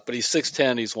shot, but he's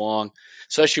 6'10", he's long,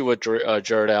 especially with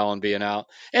Jared Allen being out.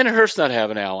 And it hurts not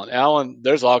having Allen. Allen,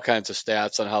 there's all kinds of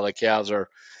stats on how the Cavs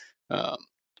are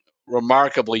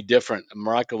remarkably different,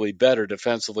 remarkably better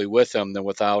defensively with him than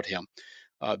without him.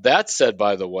 That said,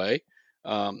 by the way,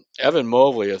 Evan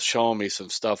Mobley has shown me some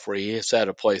stuff where he has had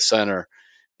to play center,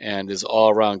 and his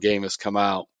all-around game has come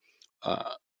out.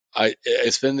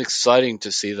 It's been exciting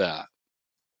to see that.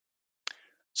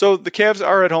 So the Cavs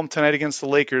are at home tonight against the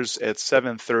Lakers at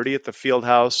 7:30 at the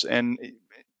Fieldhouse. And,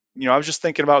 I was just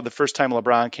thinking about the first time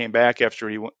LeBron came back after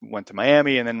he went to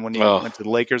Miami, and then when he went to the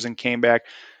Lakers and came back.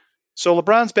 So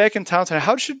LeBron's back in town tonight.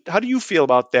 How do you feel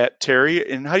about that,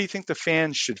 Terry? And how do you think the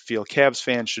fans should feel, Cavs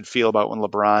fans should feel about when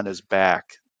LeBron is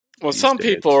back? Well, some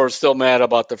people are still mad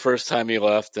about the first time he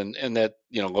left and that,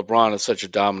 LeBron is such a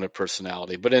dominant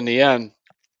personality. But in the end,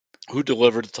 who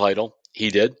delivered the title?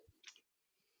 He did.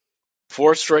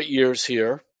 4 straight years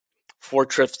here, 4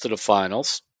 trips to the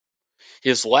finals.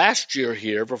 His last year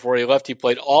here, before he left, he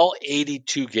played all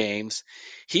 82 games.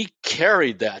 He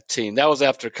carried that team. That was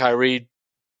after Kyrie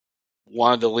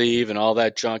wanted to leave and all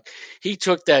that junk. He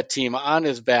took that team on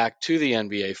his back to the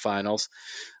NBA Finals.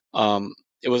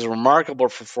 It was a remarkable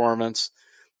performance.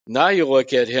 Now you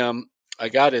look at him. I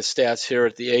got his stats here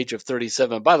at the age of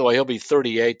 37. By the way, he'll be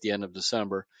 38 at the end of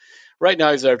December. Right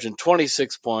now he's averaging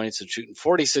 26 points and shooting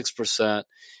 46%,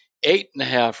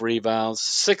 8.5 rebounds,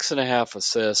 6.5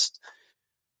 assists.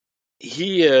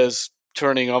 He is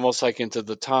turning almost like into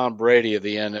the Tom Brady of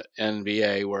the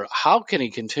NBA, where how can he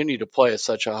continue to play at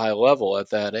such a high level at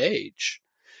that age?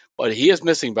 But he is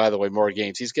missing, by the way, more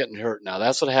games. He's getting hurt now.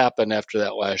 That's what happened after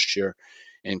that last year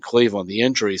in Cleveland. The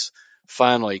injuries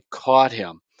finally caught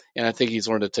him, and I think he's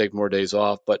learned to take more days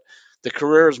off. But the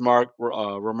career is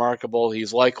remarkable.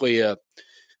 He's likely to,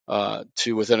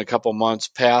 within a couple months,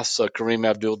 pass Kareem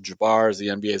Abdul-Jabbar as the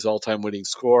NBA's all-time winning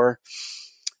scorer.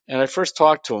 And I first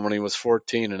talked to him when he was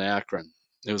 14 in Akron.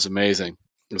 It was amazing.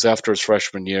 It was after his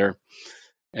freshman year.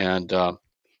 And I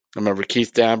remember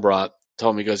Keith Dambrot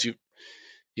told me,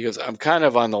 he goes, I'm kind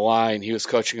of on the line. He was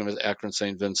coaching him at Akron,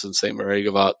 St. Vincent, St. Mary,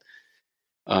 about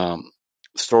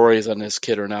stories on this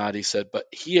kid or not. He said, but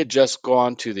he had just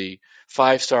gone to the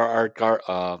 5-star Art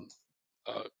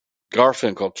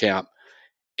Garfinkel camp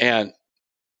and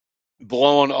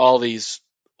blown all these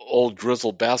old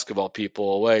grizzled basketball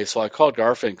people away. So I called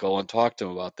Garfinkel and talked to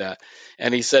him about that.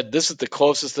 And he said, this is the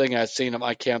closest thing I've seen at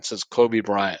my camp since Kobe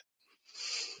Bryant.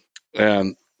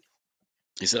 And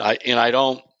he said,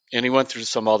 and he went through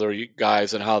some other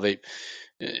guys and how they,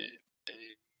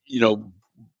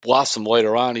 blossom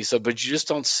later on. He said, but you just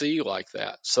don't see like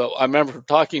that. So I remember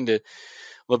talking to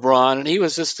LeBron, and he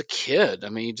was just a kid. I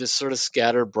mean, he just sort of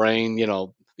scatterbrained,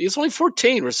 He was only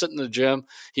 14. We're sitting in the gym.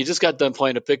 He just got done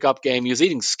playing a pickup game. He was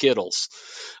eating Skittles.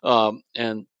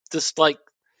 And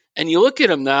you look at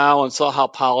him now and saw how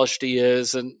polished he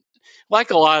is. And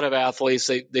like a lot of athletes,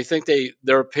 they think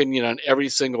their opinion on every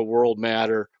single world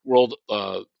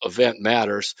event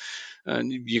matters.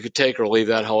 And you could take or leave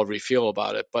that however you feel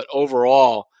about it. But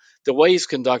overall, the way he's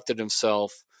conducted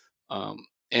himself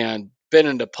and been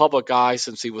in the public eye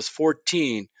since he was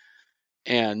 14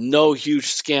 and no huge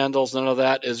scandals, none of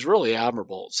that, is really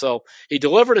admirable. So he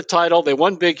delivered a title. They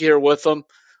won big here with him.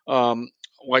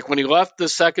 Like when he left the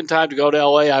second time to go to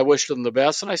LA, I wished him the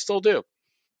best, and I still do.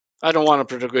 I don't want him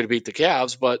particularly to beat the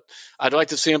Cavs, but I'd like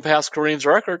to see him pass Kareem's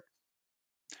record.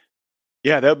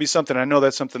 Yeah, that would be something. I know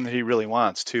that's something that he really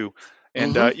wants too.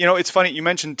 And, it's funny. You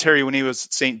mentioned Terry when he was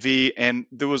at St. V, and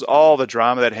there was all the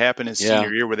drama that happened his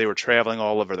senior year where they were traveling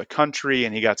all over the country,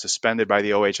 and he got suspended by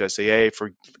the OHSAA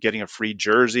for getting a free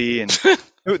jersey. And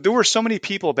there were so many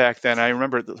people back then, I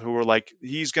remember, who were like,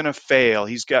 he's going to fail.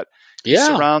 He's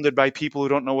surrounded by people who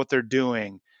don't know what they're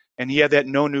doing. And he had that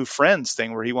no new friends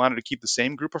thing where he wanted to keep the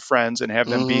same group of friends and have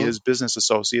them be his business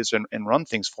associates and run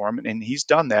things for him. And he's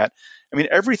done that. I mean,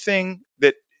 everything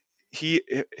that he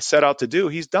set out to do,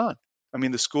 he's done. I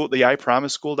mean, the I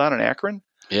Promise school down in Akron.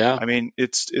 Yeah. I mean,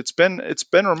 it's been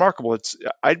remarkable.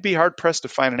 I'd be hard pressed to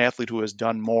find an athlete who has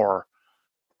done more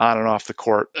on and off the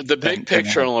court. The big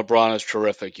picture on LeBron is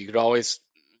terrific. You could always,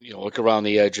 look around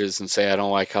the edges and say, I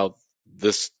don't like how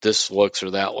this looks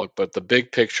or that look, but the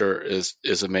big picture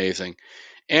is amazing.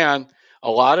 And a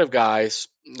lot of guys,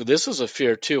 this was a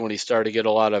fear too when he started to get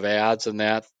a lot of ads and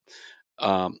that,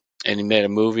 and he made a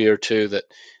movie or two, that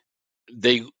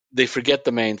they forget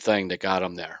the main thing that got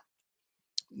them there.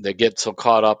 They get so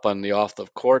caught up on the off the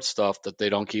court stuff that they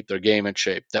don't keep their game in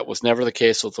shape. That was never the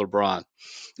case with LeBron.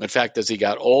 In fact, as he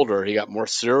got older, he got more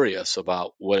serious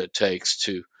about what it takes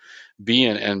to be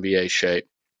in NBA shape.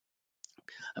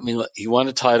 I mean, he won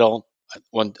a title,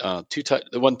 won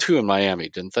two in Miami,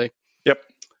 didn't they? Yep.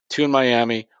 2 in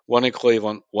Miami, 1 in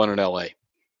Cleveland, 1 in LA.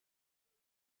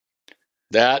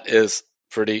 That is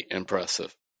pretty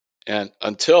impressive. And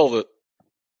until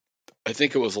I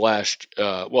think it was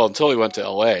until he went to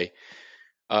LA,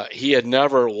 he had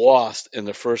never lost in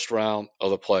the first round of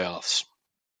the playoffs.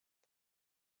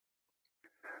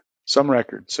 Some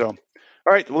record. So,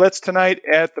 all right. Well, that's tonight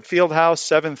at the Fieldhouse,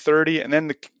 7:30. And then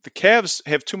the Cavs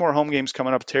have 2 more home games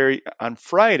coming up, Terry. On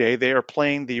Friday, they are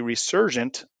playing the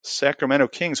resurgent Sacramento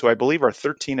Kings, who I believe are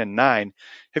 13-9.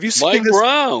 Have you seen Mike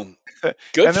Brown?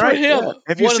 Good for him. Yeah.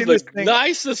 Have you seen One of the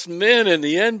nicest men in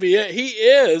the NBA. He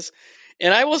is.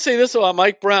 And I will say this about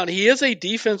Mike Brown. He is a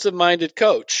defensive-minded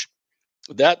coach.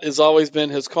 That has always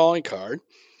been his calling card.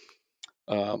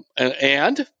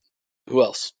 And who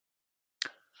else?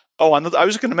 Oh, I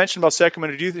was going to mention about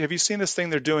Sacramento. Have you seen this thing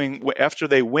they're doing after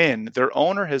they win? Their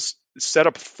owner has set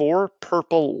up 4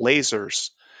 purple lasers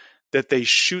that they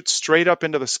shoot straight up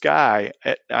into the sky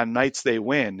on nights they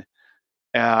win.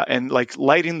 And like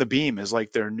lighting the beam is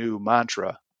like their new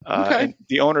mantra. Okay. And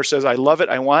the owner says, "I love it.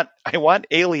 I want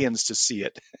aliens to see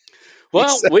it."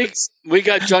 Well, we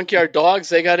got junkyard dogs.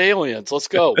 They got aliens. Let's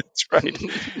go. That's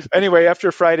right. Anyway,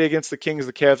 after Friday against the Kings,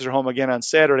 the Cavs are home again on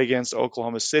Saturday against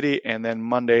Oklahoma City, and then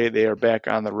Monday they are back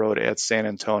on the road at San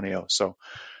Antonio. So,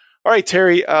 all right,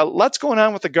 Terry, lots going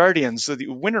on with the Guardians. So the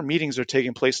winter meetings are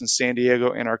taking place in San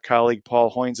Diego, and our colleague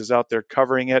Paul Hoynes is out there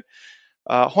covering it.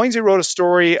 Hoynes wrote a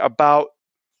story about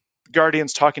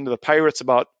Guardians talking to the Pirates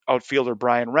about outfielder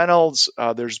Brian Reynolds.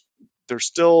 They're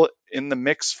still in the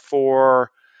mix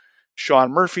for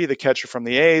Sean Murphy, the catcher from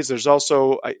the A's. There's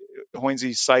also,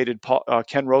 Hoynes cited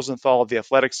Ken Rosenthal of the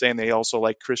Athletics saying they also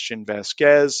like Christian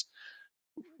Vasquez.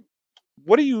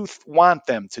 What do you want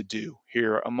them to do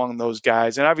here among those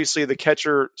guys? And obviously the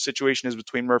catcher situation is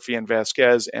between Murphy and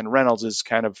Vasquez, and Reynolds is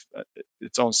kind of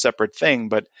its own separate thing,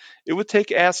 but it would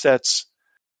take assets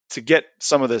to get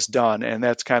some of this done, and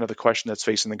that's kind of the question that's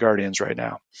facing the Guardians right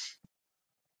now.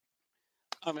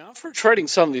 I mean, I'm for trading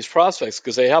some of these prospects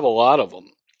because they have a lot of them.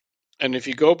 And if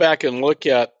you go back and look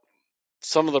at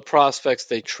some of the prospects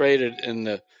they traded in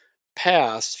the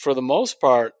past, for the most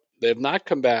part, they have not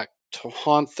come back to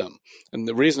haunt them. And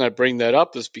the reason I bring that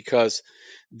up is because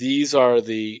these are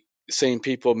the same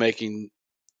people making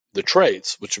the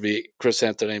trades, which would be Chris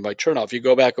Anthony and Mike Chernoff. If you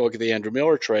go back and look at the Andrew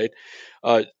Miller trade,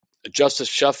 Justice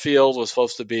Sheffield was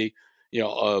supposed to be,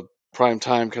 a prime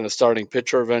time kind of starting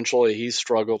pitcher eventually. He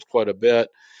struggled quite a bit.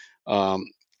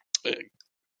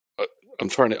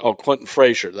 Clinton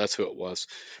Frazier, that's who it was.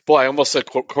 Boy, I almost said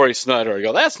Corey Snyder. I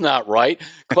go, that's not right.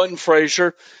 Clinton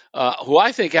Frazier, who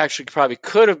I think actually probably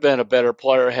could have been a better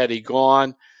player had he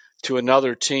gone to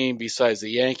another team besides the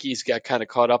Yankees, got kind of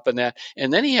caught up in that.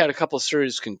 And then he had a couple of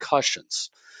serious concussions.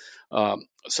 And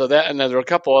then there were a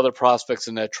couple other prospects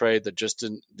in that trade that just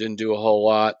didn't do a whole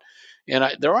lot.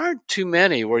 And there aren't too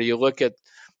many where you look at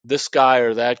this guy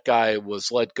or that guy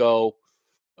was let go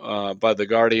by the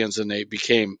Guardians and they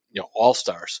became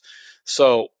all-stars.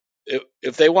 So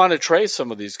if they want to trade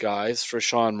some of these guys for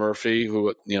Sean Murphy,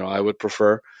 who I would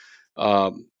prefer,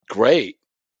 great.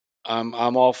 I'm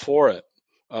all for it.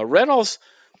 Reynolds,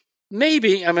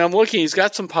 maybe. I mean, I'm looking. He's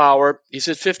got some power. He's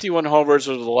hit 51 homers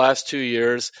over the last 2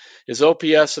 years. His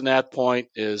OPS in that point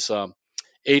is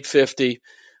 850.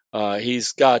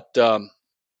 He's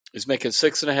making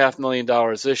 $6.5 million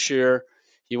this year.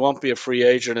 He won't be a free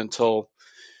agent until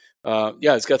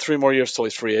he's got 3 more years till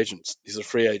he's free agent. He's a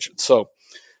free agent. So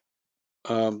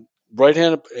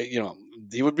Right-handed,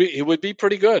 he would be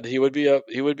pretty good. He would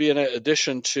be an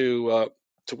addition to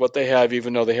what they have,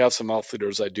 even though they have some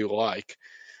outfielders I do like.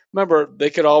 Remember, they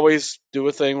could always do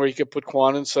a thing where you could put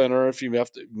Quan in center if you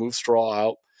have to move Straw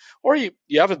out, or you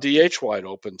have a DH wide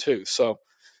open too. So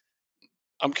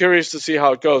I'm curious to see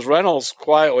how it goes. Reynolds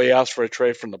quietly asked for a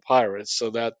trade from the Pirates,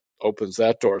 so that opens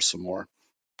that door some more.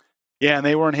 Yeah, and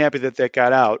they weren't happy that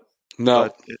got out, No.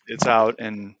 but it's out,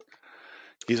 and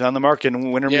he's on the market.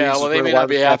 And winter Yeah, meetings well, is they where the may not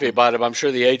be wildest happy happen. about it, but I'm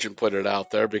sure the agent put it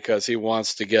out there because he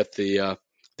wants to get the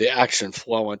action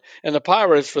flowing. And the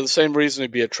Pirates, for the same reason,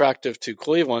 would be attractive to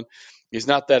Cleveland. He's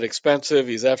not that expensive.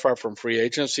 He's that far from free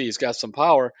agency. He's got some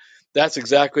power. That's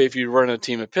exactly, if you run a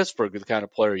team at Pittsburgh, the kind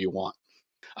of player you want.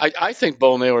 I think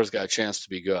Bo Naylor's got a chance to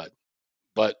be good,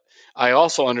 but I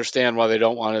also understand why they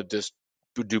don't want to just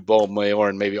do Bo Naylor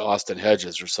and maybe Austin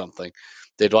Hedges or something.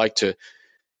 They'd like to,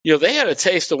 they had a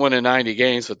taste of winning 90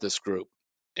 games with this group,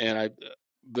 and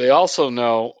they also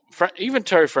know, even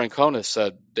Terry Francona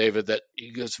said, David, that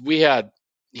he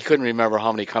couldn't remember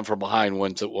how many come from behind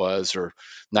wins it was, or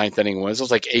ninth inning wins. It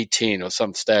was like 18 or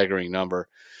some staggering number.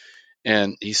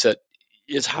 And he said,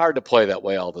 it's hard to play that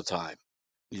way all the time.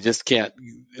 You just can't.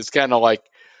 It's kind of like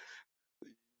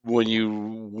when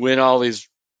you win all these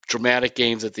dramatic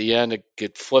games at the end, it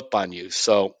get flip on you.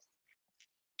 So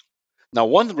now,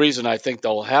 one reason I think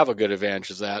they'll have a good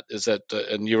advantage is that,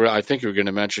 and I think you were going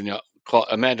to mention,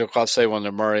 Emmanuel Clase won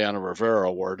the Mariano Rivera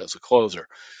Award as a closer.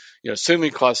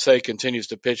 Assuming Clase continues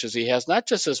to pitch as he has, not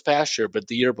just this past year, but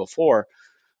the year before,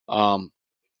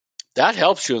 that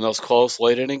helps you in those close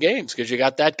late inning games because you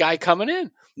got that guy coming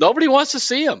in. Nobody wants to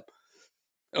see him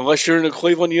unless you're in a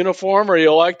Cleveland uniform or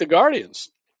you like the Guardians.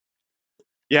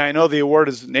 Yeah, I know the award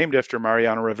is named after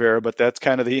Mariano Rivera, but that's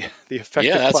kind of the effect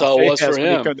Yeah, that that's how it was has for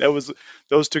when he him. comes.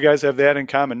 Those two guys have that in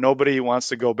common. Nobody wants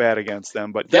to go bad against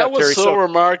them. But yeah, That was Terry, so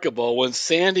remarkable when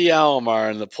Sandy Alomar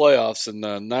in the playoffs in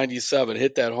 '97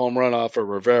 hit that home run off of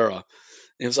Rivera.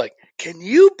 It was like, can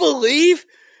you believe?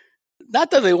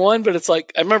 Not that they won, but it's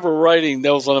like, I remember writing,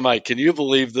 that was one of my, can you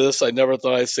believe this? I never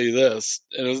thought I'd see this.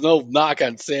 And there's no knock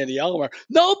on Sandy Alomar.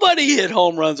 Nobody hit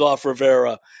home runs off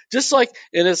Rivera. Just like,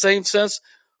 in the same sense,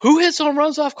 who hits home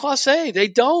runs off Clase? They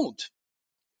don't.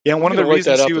 Yeah, one of the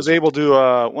reasons he was able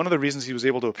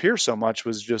to appear so much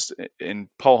was just, and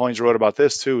Paul Hoynes wrote about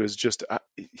this too, is just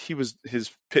his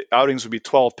outings would be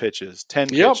 12 pitches, 10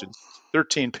 pitches,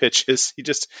 13 pitches.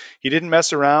 He didn't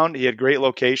mess around. He had great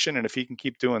location, and if he can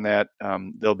keep doing that,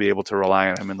 they'll be able to rely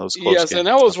on him in those close games. Yes, and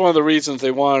that was one of the reasons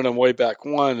they wanted him way back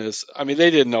when.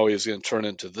 They didn't know he was going to turn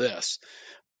into this,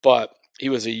 but he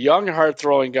was a young,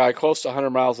 hard-throwing guy, close to 100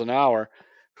 miles an hour,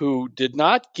 who did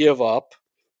not give up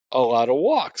a lot of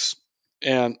walks.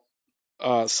 And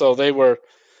so they were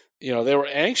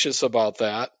anxious about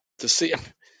that to see.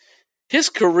 His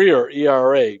career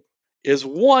ERA is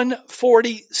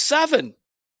 147.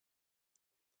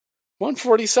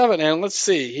 147. And let's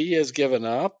see, he has given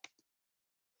up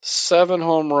 7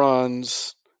 home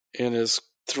runs in his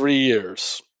 3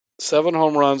 years. 7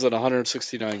 home runs in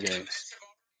 169 games.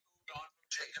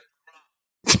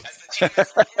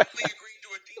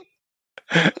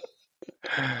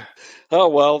 Oh,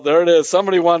 well, there it is.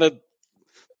 Somebody wanted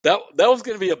that was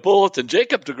going to be a bulletin.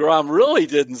 Jacob deGrom really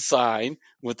didn't sign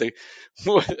with the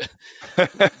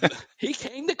he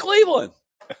came to Cleveland.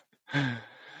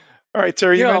 All right,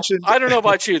 Terry, you mentioned, I don't know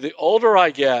about you. The older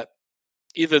I get,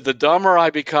 either the dumber I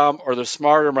become or the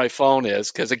smarter my phone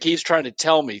is, because it keeps trying to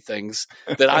tell me things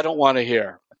that I don't want to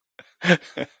hear.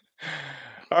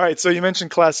 All right, so you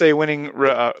mentioned Clase winning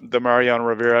the Mariano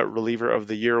Rivera Reliever of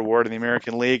the Year award in the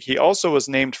American League. He also was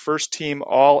named first team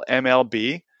All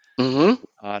MLB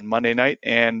on Monday night,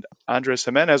 and Andres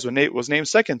Jimenez was named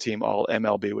second team All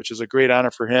MLB, which is a great honor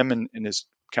for him in his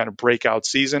kind of breakout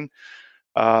season.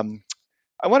 I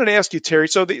wanted to ask you, Terry,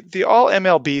 so the All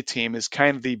MLB team is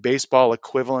kind of the baseball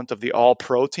equivalent of the All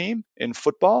Pro team in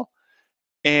football,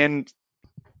 and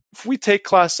if we take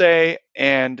Clase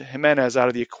and Jimenez out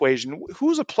of the equation,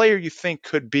 who's a player you think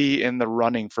could be in the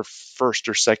running for first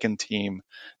or second team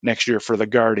next year for the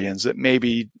Guardians that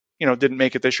maybe, didn't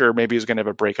make it this year, or maybe is going to have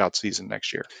a breakout season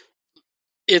next year?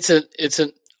 It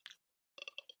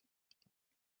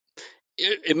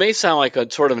may sound like a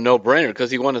sort of a no-brainer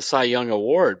because he won a Cy Young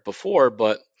Award before,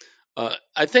 but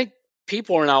I think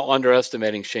people are now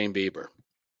underestimating Shane Bieber.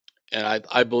 And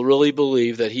I really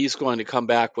believe that he's going to come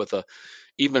back with a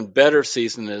even better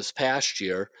season than his past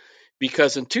year,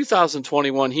 because in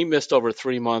 2021 he missed over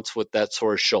 3 months with that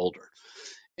sore shoulder,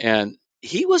 and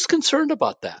he was concerned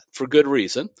about that for good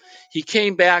reason. He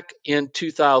came back in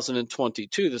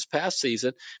 2022, this past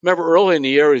season. Remember, early in the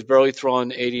year, he was barely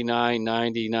throwing 89,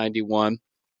 90, 91.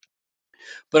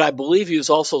 But I believe he was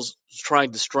also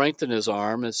trying to strengthen his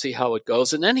arm and see how it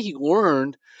goes. And then he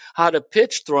learned how to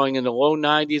pitch throwing in the low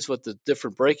 90s with the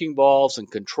different breaking balls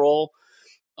and control.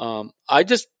 I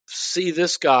just see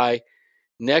this guy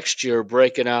next year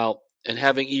breaking out and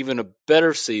having even a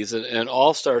better season, an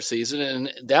all-star season,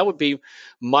 and that would be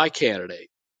my candidate.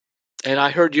 And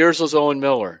I heard yours was Owen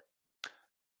Miller.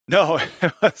 No,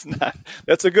 it was not.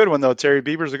 That's a good one, though. Terry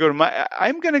Bieber's a good one.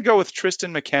 I'm going to go with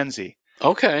Tristan McKenzie.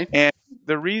 Okay. And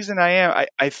the reason I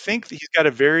think that he's got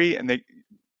a very, and they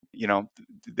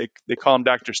call him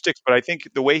Dr. Sticks, but I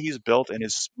think the way he's built and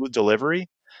his smooth delivery,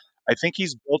 I think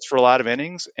he's built for a lot of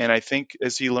innings. And I think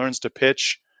as he learns to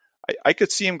pitch, I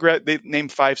could see him grab, they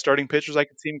named 5 starting pitchers. I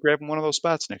could see him grabbing one of those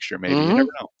spots next year, maybe. You never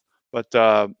know.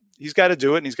 But he's got to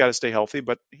do it and he's got to stay healthy.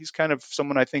 But he's kind of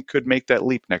someone I think could make that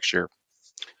leap next year.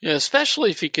 Yeah,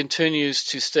 especially if he continues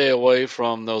to stay away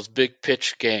from those big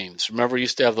pitch games. Remember, he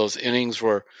used to have those innings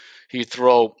where he'd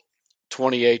throw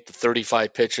 28 to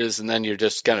 35 pitches and then you're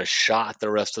just kind of shot the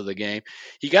rest of the game.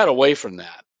 He got away from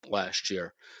that last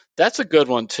year. That's a good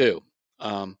one, too.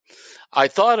 I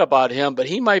thought about him, but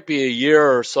he might be a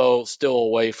year or so still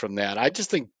away from that. I just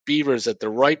think Bieber's at the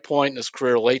right point in his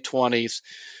career, late 20s,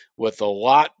 with a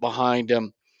lot behind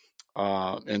him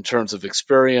in terms of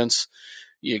experience.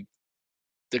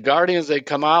 The Guardians, they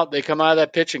come out of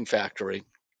that pitching factory.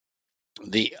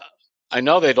 I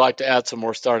know they'd like to add some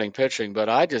more starting pitching, but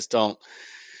I just don't.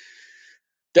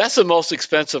 That's the most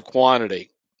expensive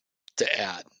quantity to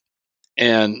add.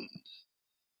 And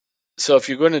so if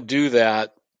you're going to do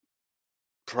that,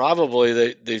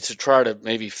 probably they should try to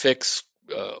maybe fix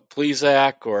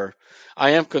Plesac, or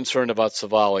I am concerned about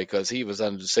Savali because he was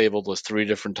on disabled list 3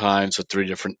 different times with 3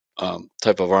 different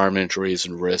type of arm injuries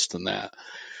and wrist and that.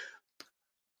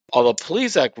 Although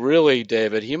Plesac really,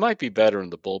 David, he might be better in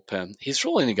the bullpen. He's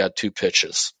really only got 2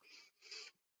 pitches.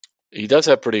 He does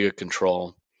have pretty good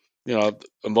control.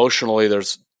 Emotionally,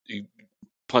 he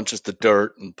punches the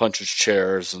dirt and punches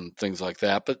chairs and things like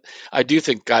that. But I do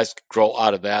think guys grow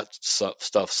out of that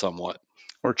stuff somewhat.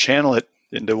 Or channel it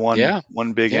into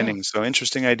one big inning. So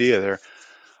interesting idea there.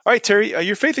 All right, Terry,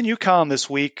 your Faith in You column this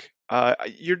week.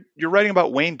 You're writing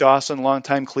about Wayne Dawson,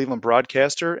 longtime Cleveland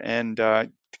broadcaster, and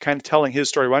kind of telling his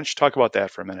story. Why don't you talk about that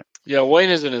for a minute? Yeah,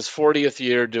 Wayne is in his 40th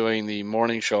year doing the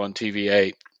morning show on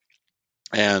TV8,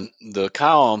 and the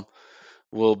column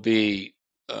will be.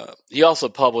 He also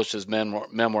published his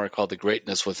memoir called The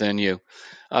Greatness Within You.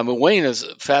 Wayne is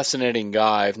a fascinating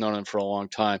guy. I've known him for a long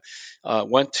time.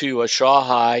 Went to Shaw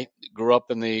High, grew up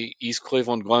in the East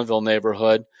Cleveland, Glenville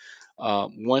neighborhood.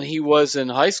 When he was in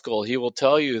high school, he will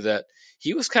tell you that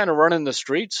he was kind of running the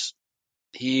streets.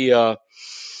 He sold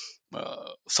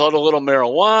a little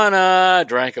marijuana,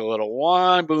 drank a little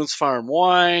wine, Boone's Farm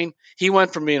wine. He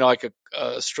went from being like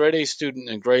a straight A student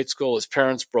in grade school. His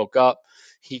parents broke up.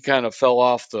 He kind of fell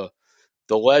off the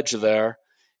ledge there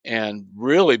and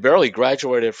really barely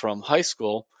graduated from high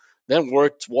school, then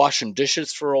worked washing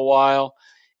dishes for a while.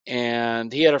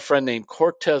 And he had a friend named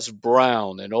Cortez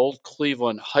Brown, and old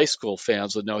Cleveland high school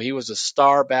fans would know he was a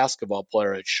star basketball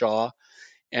player at Shaw.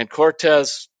 And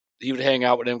Cortez, he would hang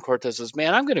out with him. Cortez says,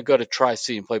 "Man, I'm going to go to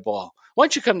Tri-C and play ball. Why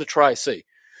don't you come to Tri-C?"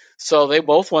 So they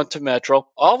both went to Metro.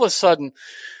 All of a sudden,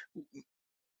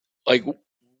 like,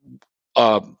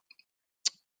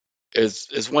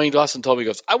 as Wayne Dawson told me, he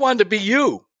goes, "I wanted to be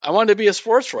you. I wanted to be a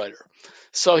sports writer."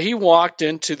 So he walked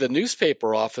into the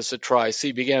newspaper office at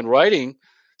Tri-C, began writing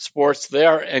sports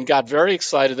there, and got very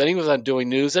excited. Then he was on doing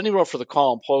news. Then he wrote for the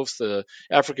Call and Post, the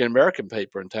African-American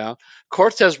paper in town.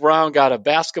 Cortez Brown got a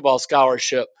basketball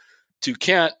scholarship to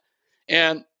Kent,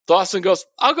 and Dawson goes,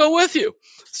 "I'll go with you."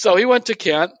 So he went to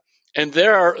Kent, and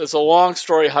there is a long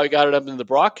story how he got it up in the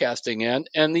broadcasting end,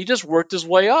 and he just worked his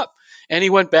way up. And he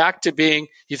went back to being,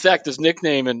 in fact, his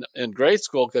nickname in grade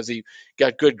school, because he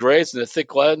got good grades and the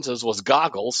thick lenses, was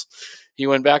Goggles. He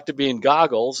went back to being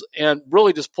Goggles and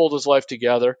really just pulled his life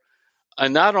together.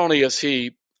 And not only is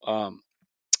he,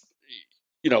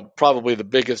 probably the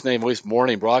biggest name, at least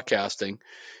morning broadcasting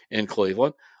in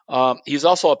Cleveland, he's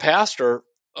also a pastor.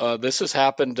 This has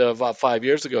happened about 5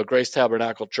 years ago, Grace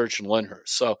Tabernacle Church in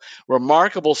Lyndhurst. So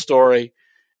remarkable story.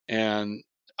 And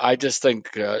I just think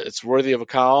it's worthy of a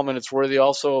column, and it's worthy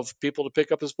also of people to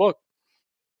pick up his book.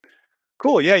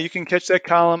 Cool. Yeah, you can catch that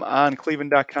column on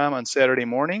cleveland.com on Saturday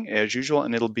morning, as usual,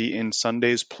 and it'll be in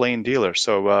Sunday's Plain Dealer.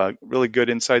 So really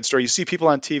good inside story. You see people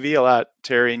on TV a lot,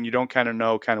 Terry, and you don't kind of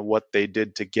know what they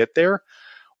did to get there.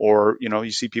 or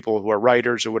you see people who are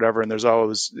writers or whatever, and it's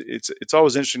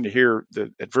always interesting to hear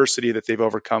the adversity that they've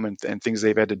overcome and things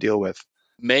they've had to deal with.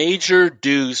 Major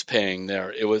dues paying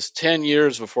there. It was 10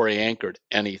 years before he anchored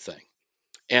anything.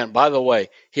 And by the way,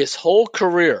 his whole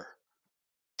career,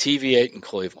 TV8 in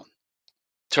Cleveland.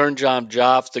 Turned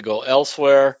jobs to go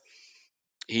elsewhere.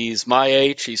 He's my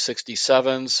age. He's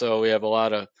 67, so we have a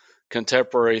lot of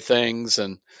contemporary things.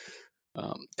 And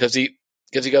because he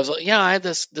goes, yeah, I had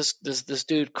this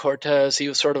dude Cortez. He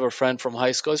was sort of a friend from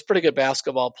high school. He's a pretty good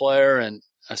basketball player. And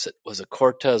I said, was it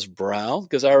Cortez Brown?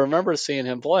 Because I remember seeing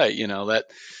him play. That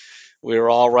we were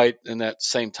all right in that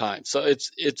same time. So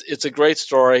it's a great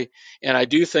story. And I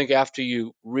do think after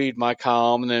you read my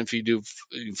column, and then if you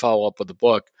follow up with the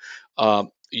book,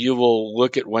 you will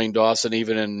look at Wayne Dawson,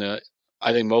 even in,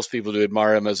 I think most people do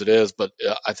admire him as it is, but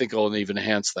I think it'll even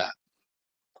enhance that.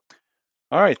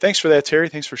 All right. Thanks for that, Terry.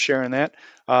 Thanks for sharing that.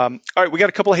 All right. We got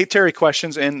a couple of Hey Terry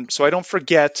questions. And so I don't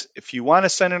forget, if you want to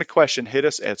send in a question, hit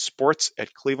us at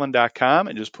sports@cleveland.com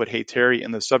and just put Hey Terry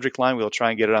in the subject line. We'll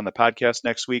try and get it on the podcast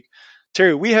next week.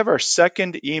 Terry, we have our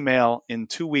second email in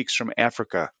 2 weeks from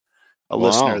Africa, a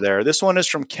listener there. This one is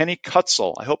from Kenny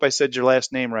Kutzel. I hope I said your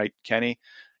last name right, Kenny.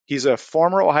 He's a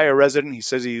former Ohio resident. He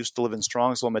says he used to live in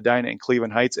Strongsville, Medina, and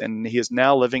Cleveland Heights, and he is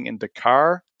now living in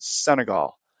Dakar,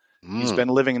 Senegal. He's been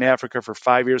living in Africa for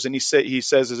 5 years, and he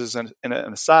says this is an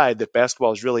aside that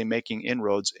basketball is really making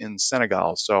inroads in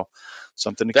Senegal. So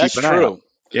something to keep an eye on.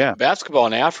 Yeah, basketball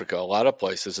in Africa, a lot of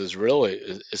places is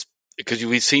because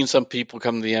we've seen some people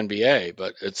come to the NBA,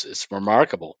 but it's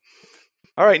remarkable.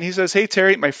 All right, and he says, hey,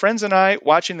 Terry, my friends and I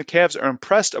watching the Cavs are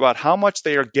impressed about how much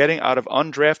they are getting out of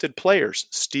undrafted players,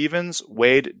 Stevens,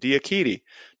 Wade, Diakite.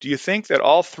 Do you think that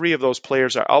all three of those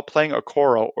players are outplaying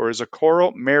Okoro, or is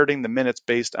Okoro meriting the minutes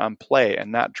based on play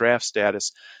and not draft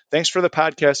status? Thanks for the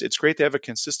podcast. It's great to have a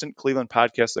consistent Cleveland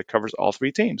podcast that covers all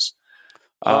three teams.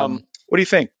 What do you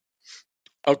think?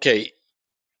 Okay.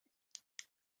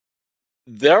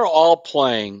 They're all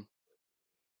playing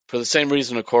for the same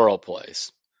reason Okoro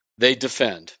plays. They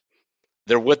defend.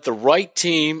 They're with the right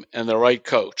team and the right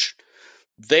coach.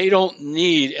 They don't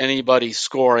need anybody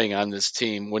scoring on this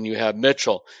team when you have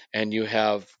Mitchell and you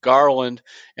have Garland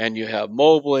and you have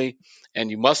Mobley, and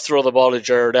you must throw the ball to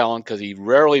Jared Allen because he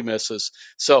rarely misses.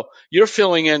 So you're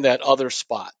filling in that other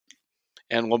spot.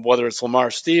 And whether it's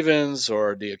Lamar Stevens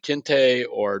or Diakite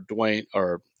or Dwayne,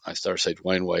 or I started to say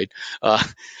Dwayne Wade,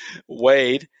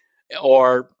 Wade,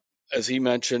 or as he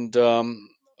mentioned,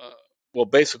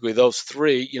 basically those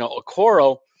three,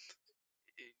 Okoro,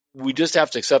 we just have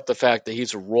to accept the fact that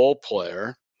he's a role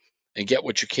player and get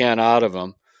what you can out of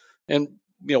him. And,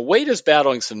 Wade is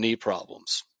battling some knee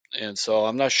problems. And so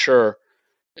I'm not sure,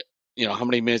 how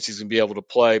many minutes he's going to be able to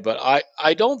play. But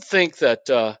I don't think that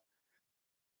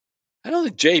I don't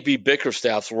think J.B.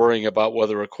 Bickerstaff's worrying about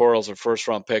whether Okoro's a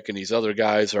first-round pick and these other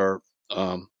guys are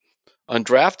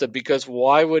undrafted, because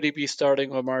why would he be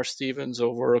starting Lamar Stevens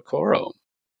over Okoro?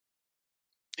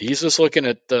 He's just looking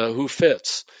at who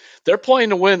fits. They're playing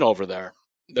to win over there.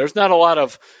 There's not a lot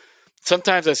of –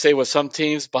 sometimes I say with some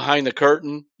teams, behind the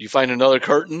curtain, you find another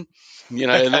curtain. In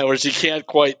other words, you can't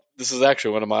quite – this is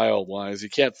actually one of my old lines. You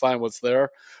can't find what's there.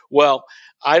 Well,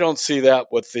 I don't see that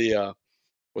with the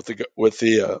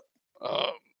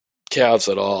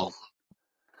Cavs at all.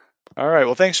 All right.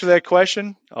 Well, thanks for that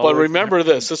question. But remember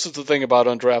this. This is the thing about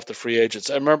undrafted free agents.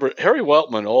 I remember Harry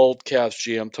Weltman, old Cavs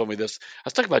GM, told me this. I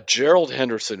was talking about Gerald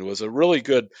Henderson, who was a really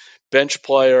good bench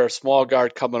player, small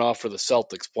guard coming off for the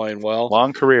Celtics, playing well.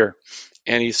 Long career.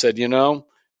 And he said,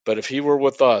 but if he were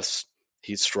with us,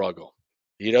 he'd struggle.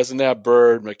 He doesn't have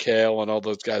Bird, McHale, and all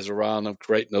those guys around him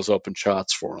creating those open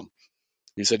shots for him.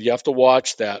 He said, you have to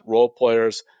watch that, role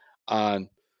players on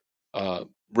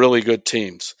really good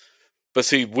teams. But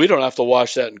see, we don't have to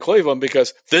watch that in Cleveland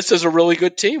because this is a really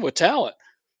good team with talent.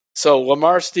 So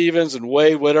Lamar Stevens and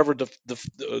Wade, whatever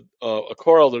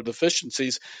Okoro, their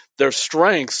deficiencies, their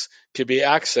strengths could be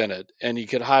accented, and you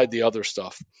could hide the other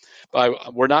stuff.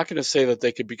 But we're not going to say that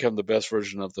they could become the best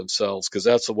version of themselves, because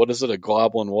that's what is it? A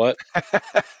goblin? What?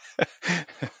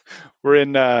 We're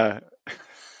in.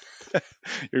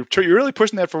 You're really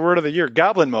pushing that for word of the year.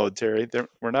 Goblin mode, Terry.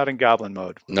 We're not in goblin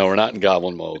mode. No, we're not in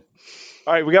goblin mode.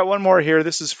 All right, we got one more here.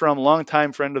 This is from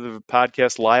longtime friend of the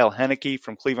podcast, Lyle Henneke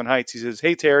from Cleveland Heights. He says,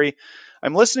 hey, Terry,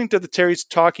 I'm listening to the Terry's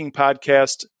Talking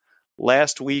podcast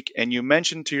last week, and you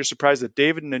mentioned to your surprise that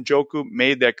David Njoku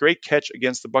made that great catch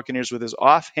against the Buccaneers with his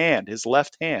offhand, his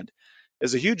left hand.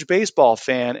 As a huge baseball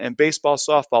fan and baseball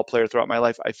softball player throughout my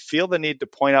life, I feel the need to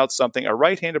point out something. A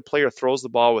right-handed player throws the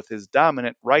ball with his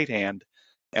dominant right hand,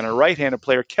 and a right-handed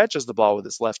player catches the ball with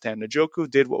his left hand. Njoku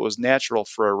did what was natural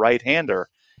for a right-hander.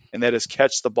 and that is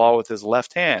catch the ball with his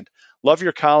left hand. Love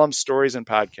your columns, stories, and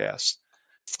podcasts.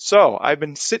 So I've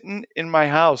been sitting in my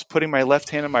house putting my left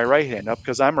hand and my right hand up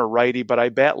because I'm a righty, but I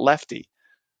bat lefty.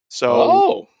 So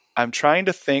Oh, I'm trying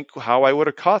to think how I would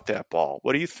have caught that ball.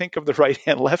 What do you think of the right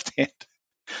hand, left hand?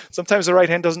 Sometimes the right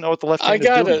hand doesn't know what the left I hand is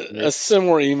got doing. a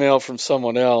similar email from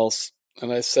someone else,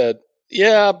 and I said,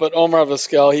 yeah, but Omar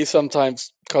Vizquel, he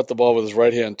sometimes caught the ball with his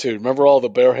right hand too. Remember all the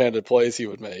barehanded plays he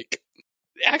would make?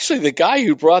 Actually, the guy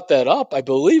who brought that up, I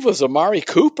believe, was Amari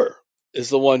Cooper, is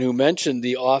the one who mentioned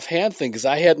the offhand thing, because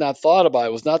I had not thought about it.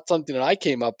 It was not something that I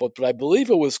came up with, but I believe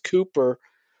it was Cooper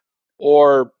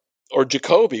or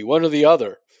Jacoby, one or the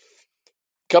other.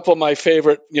 A couple of my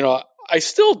favorite, I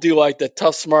still do like the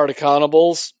tough, smart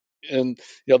accountables, and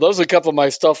those are a couple of my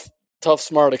tough,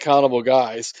 smart, accountable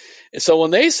guys. And so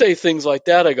when they say things like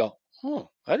that, I go, oh,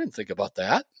 I didn't think about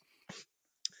that.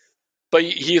 But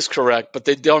he is correct. But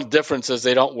the difference is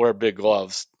they don't wear big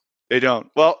gloves. They don't.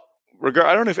 Well, I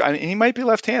don't know if he might be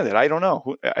left-handed. I don't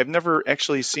know. I've never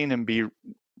actually seen him be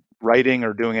writing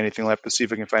or doing anything. I'll have to see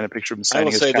if I can find a picture of him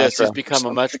signing his contract. I will say this: he's become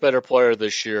a much better player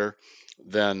this year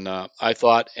than I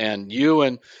thought. And you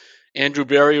and Andrew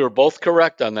Berry were both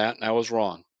correct on that, and I was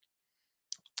wrong.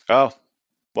 Oh,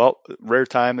 well, rare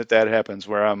time that happens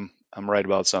where I'm right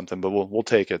about something, but we'll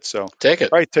take it. So take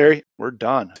it. All right, Terry, we're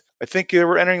done. I think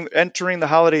we're entering the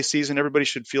holiday season. Everybody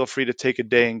should feel free to take a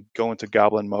day and go into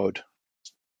goblin mode.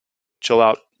 Chill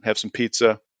out, have some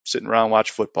pizza, sitting around,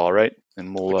 watch football, right?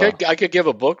 And I could give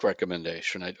a book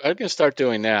recommendation. I'm going to start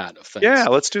doing that. Yeah,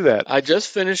 let's do that. I just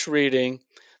finished reading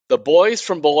The Boys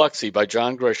from Biloxi by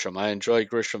John Grisham. I enjoy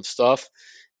Grisham's stuff,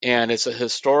 and it's a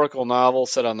historical novel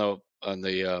set on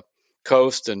the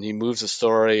coast, and he moves the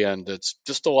story, and it's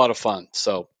just a lot of fun.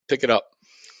 So pick it up.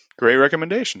 Great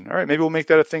recommendation. All right, maybe we'll make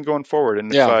that a thing going forward.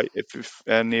 And if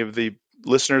any of the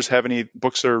listeners have any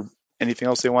books or anything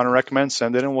else they want to recommend,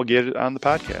 send it and we'll get it on the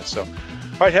podcast. So,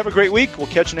 all right, have a great week. We'll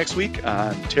catch you next week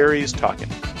on Terry's Talking.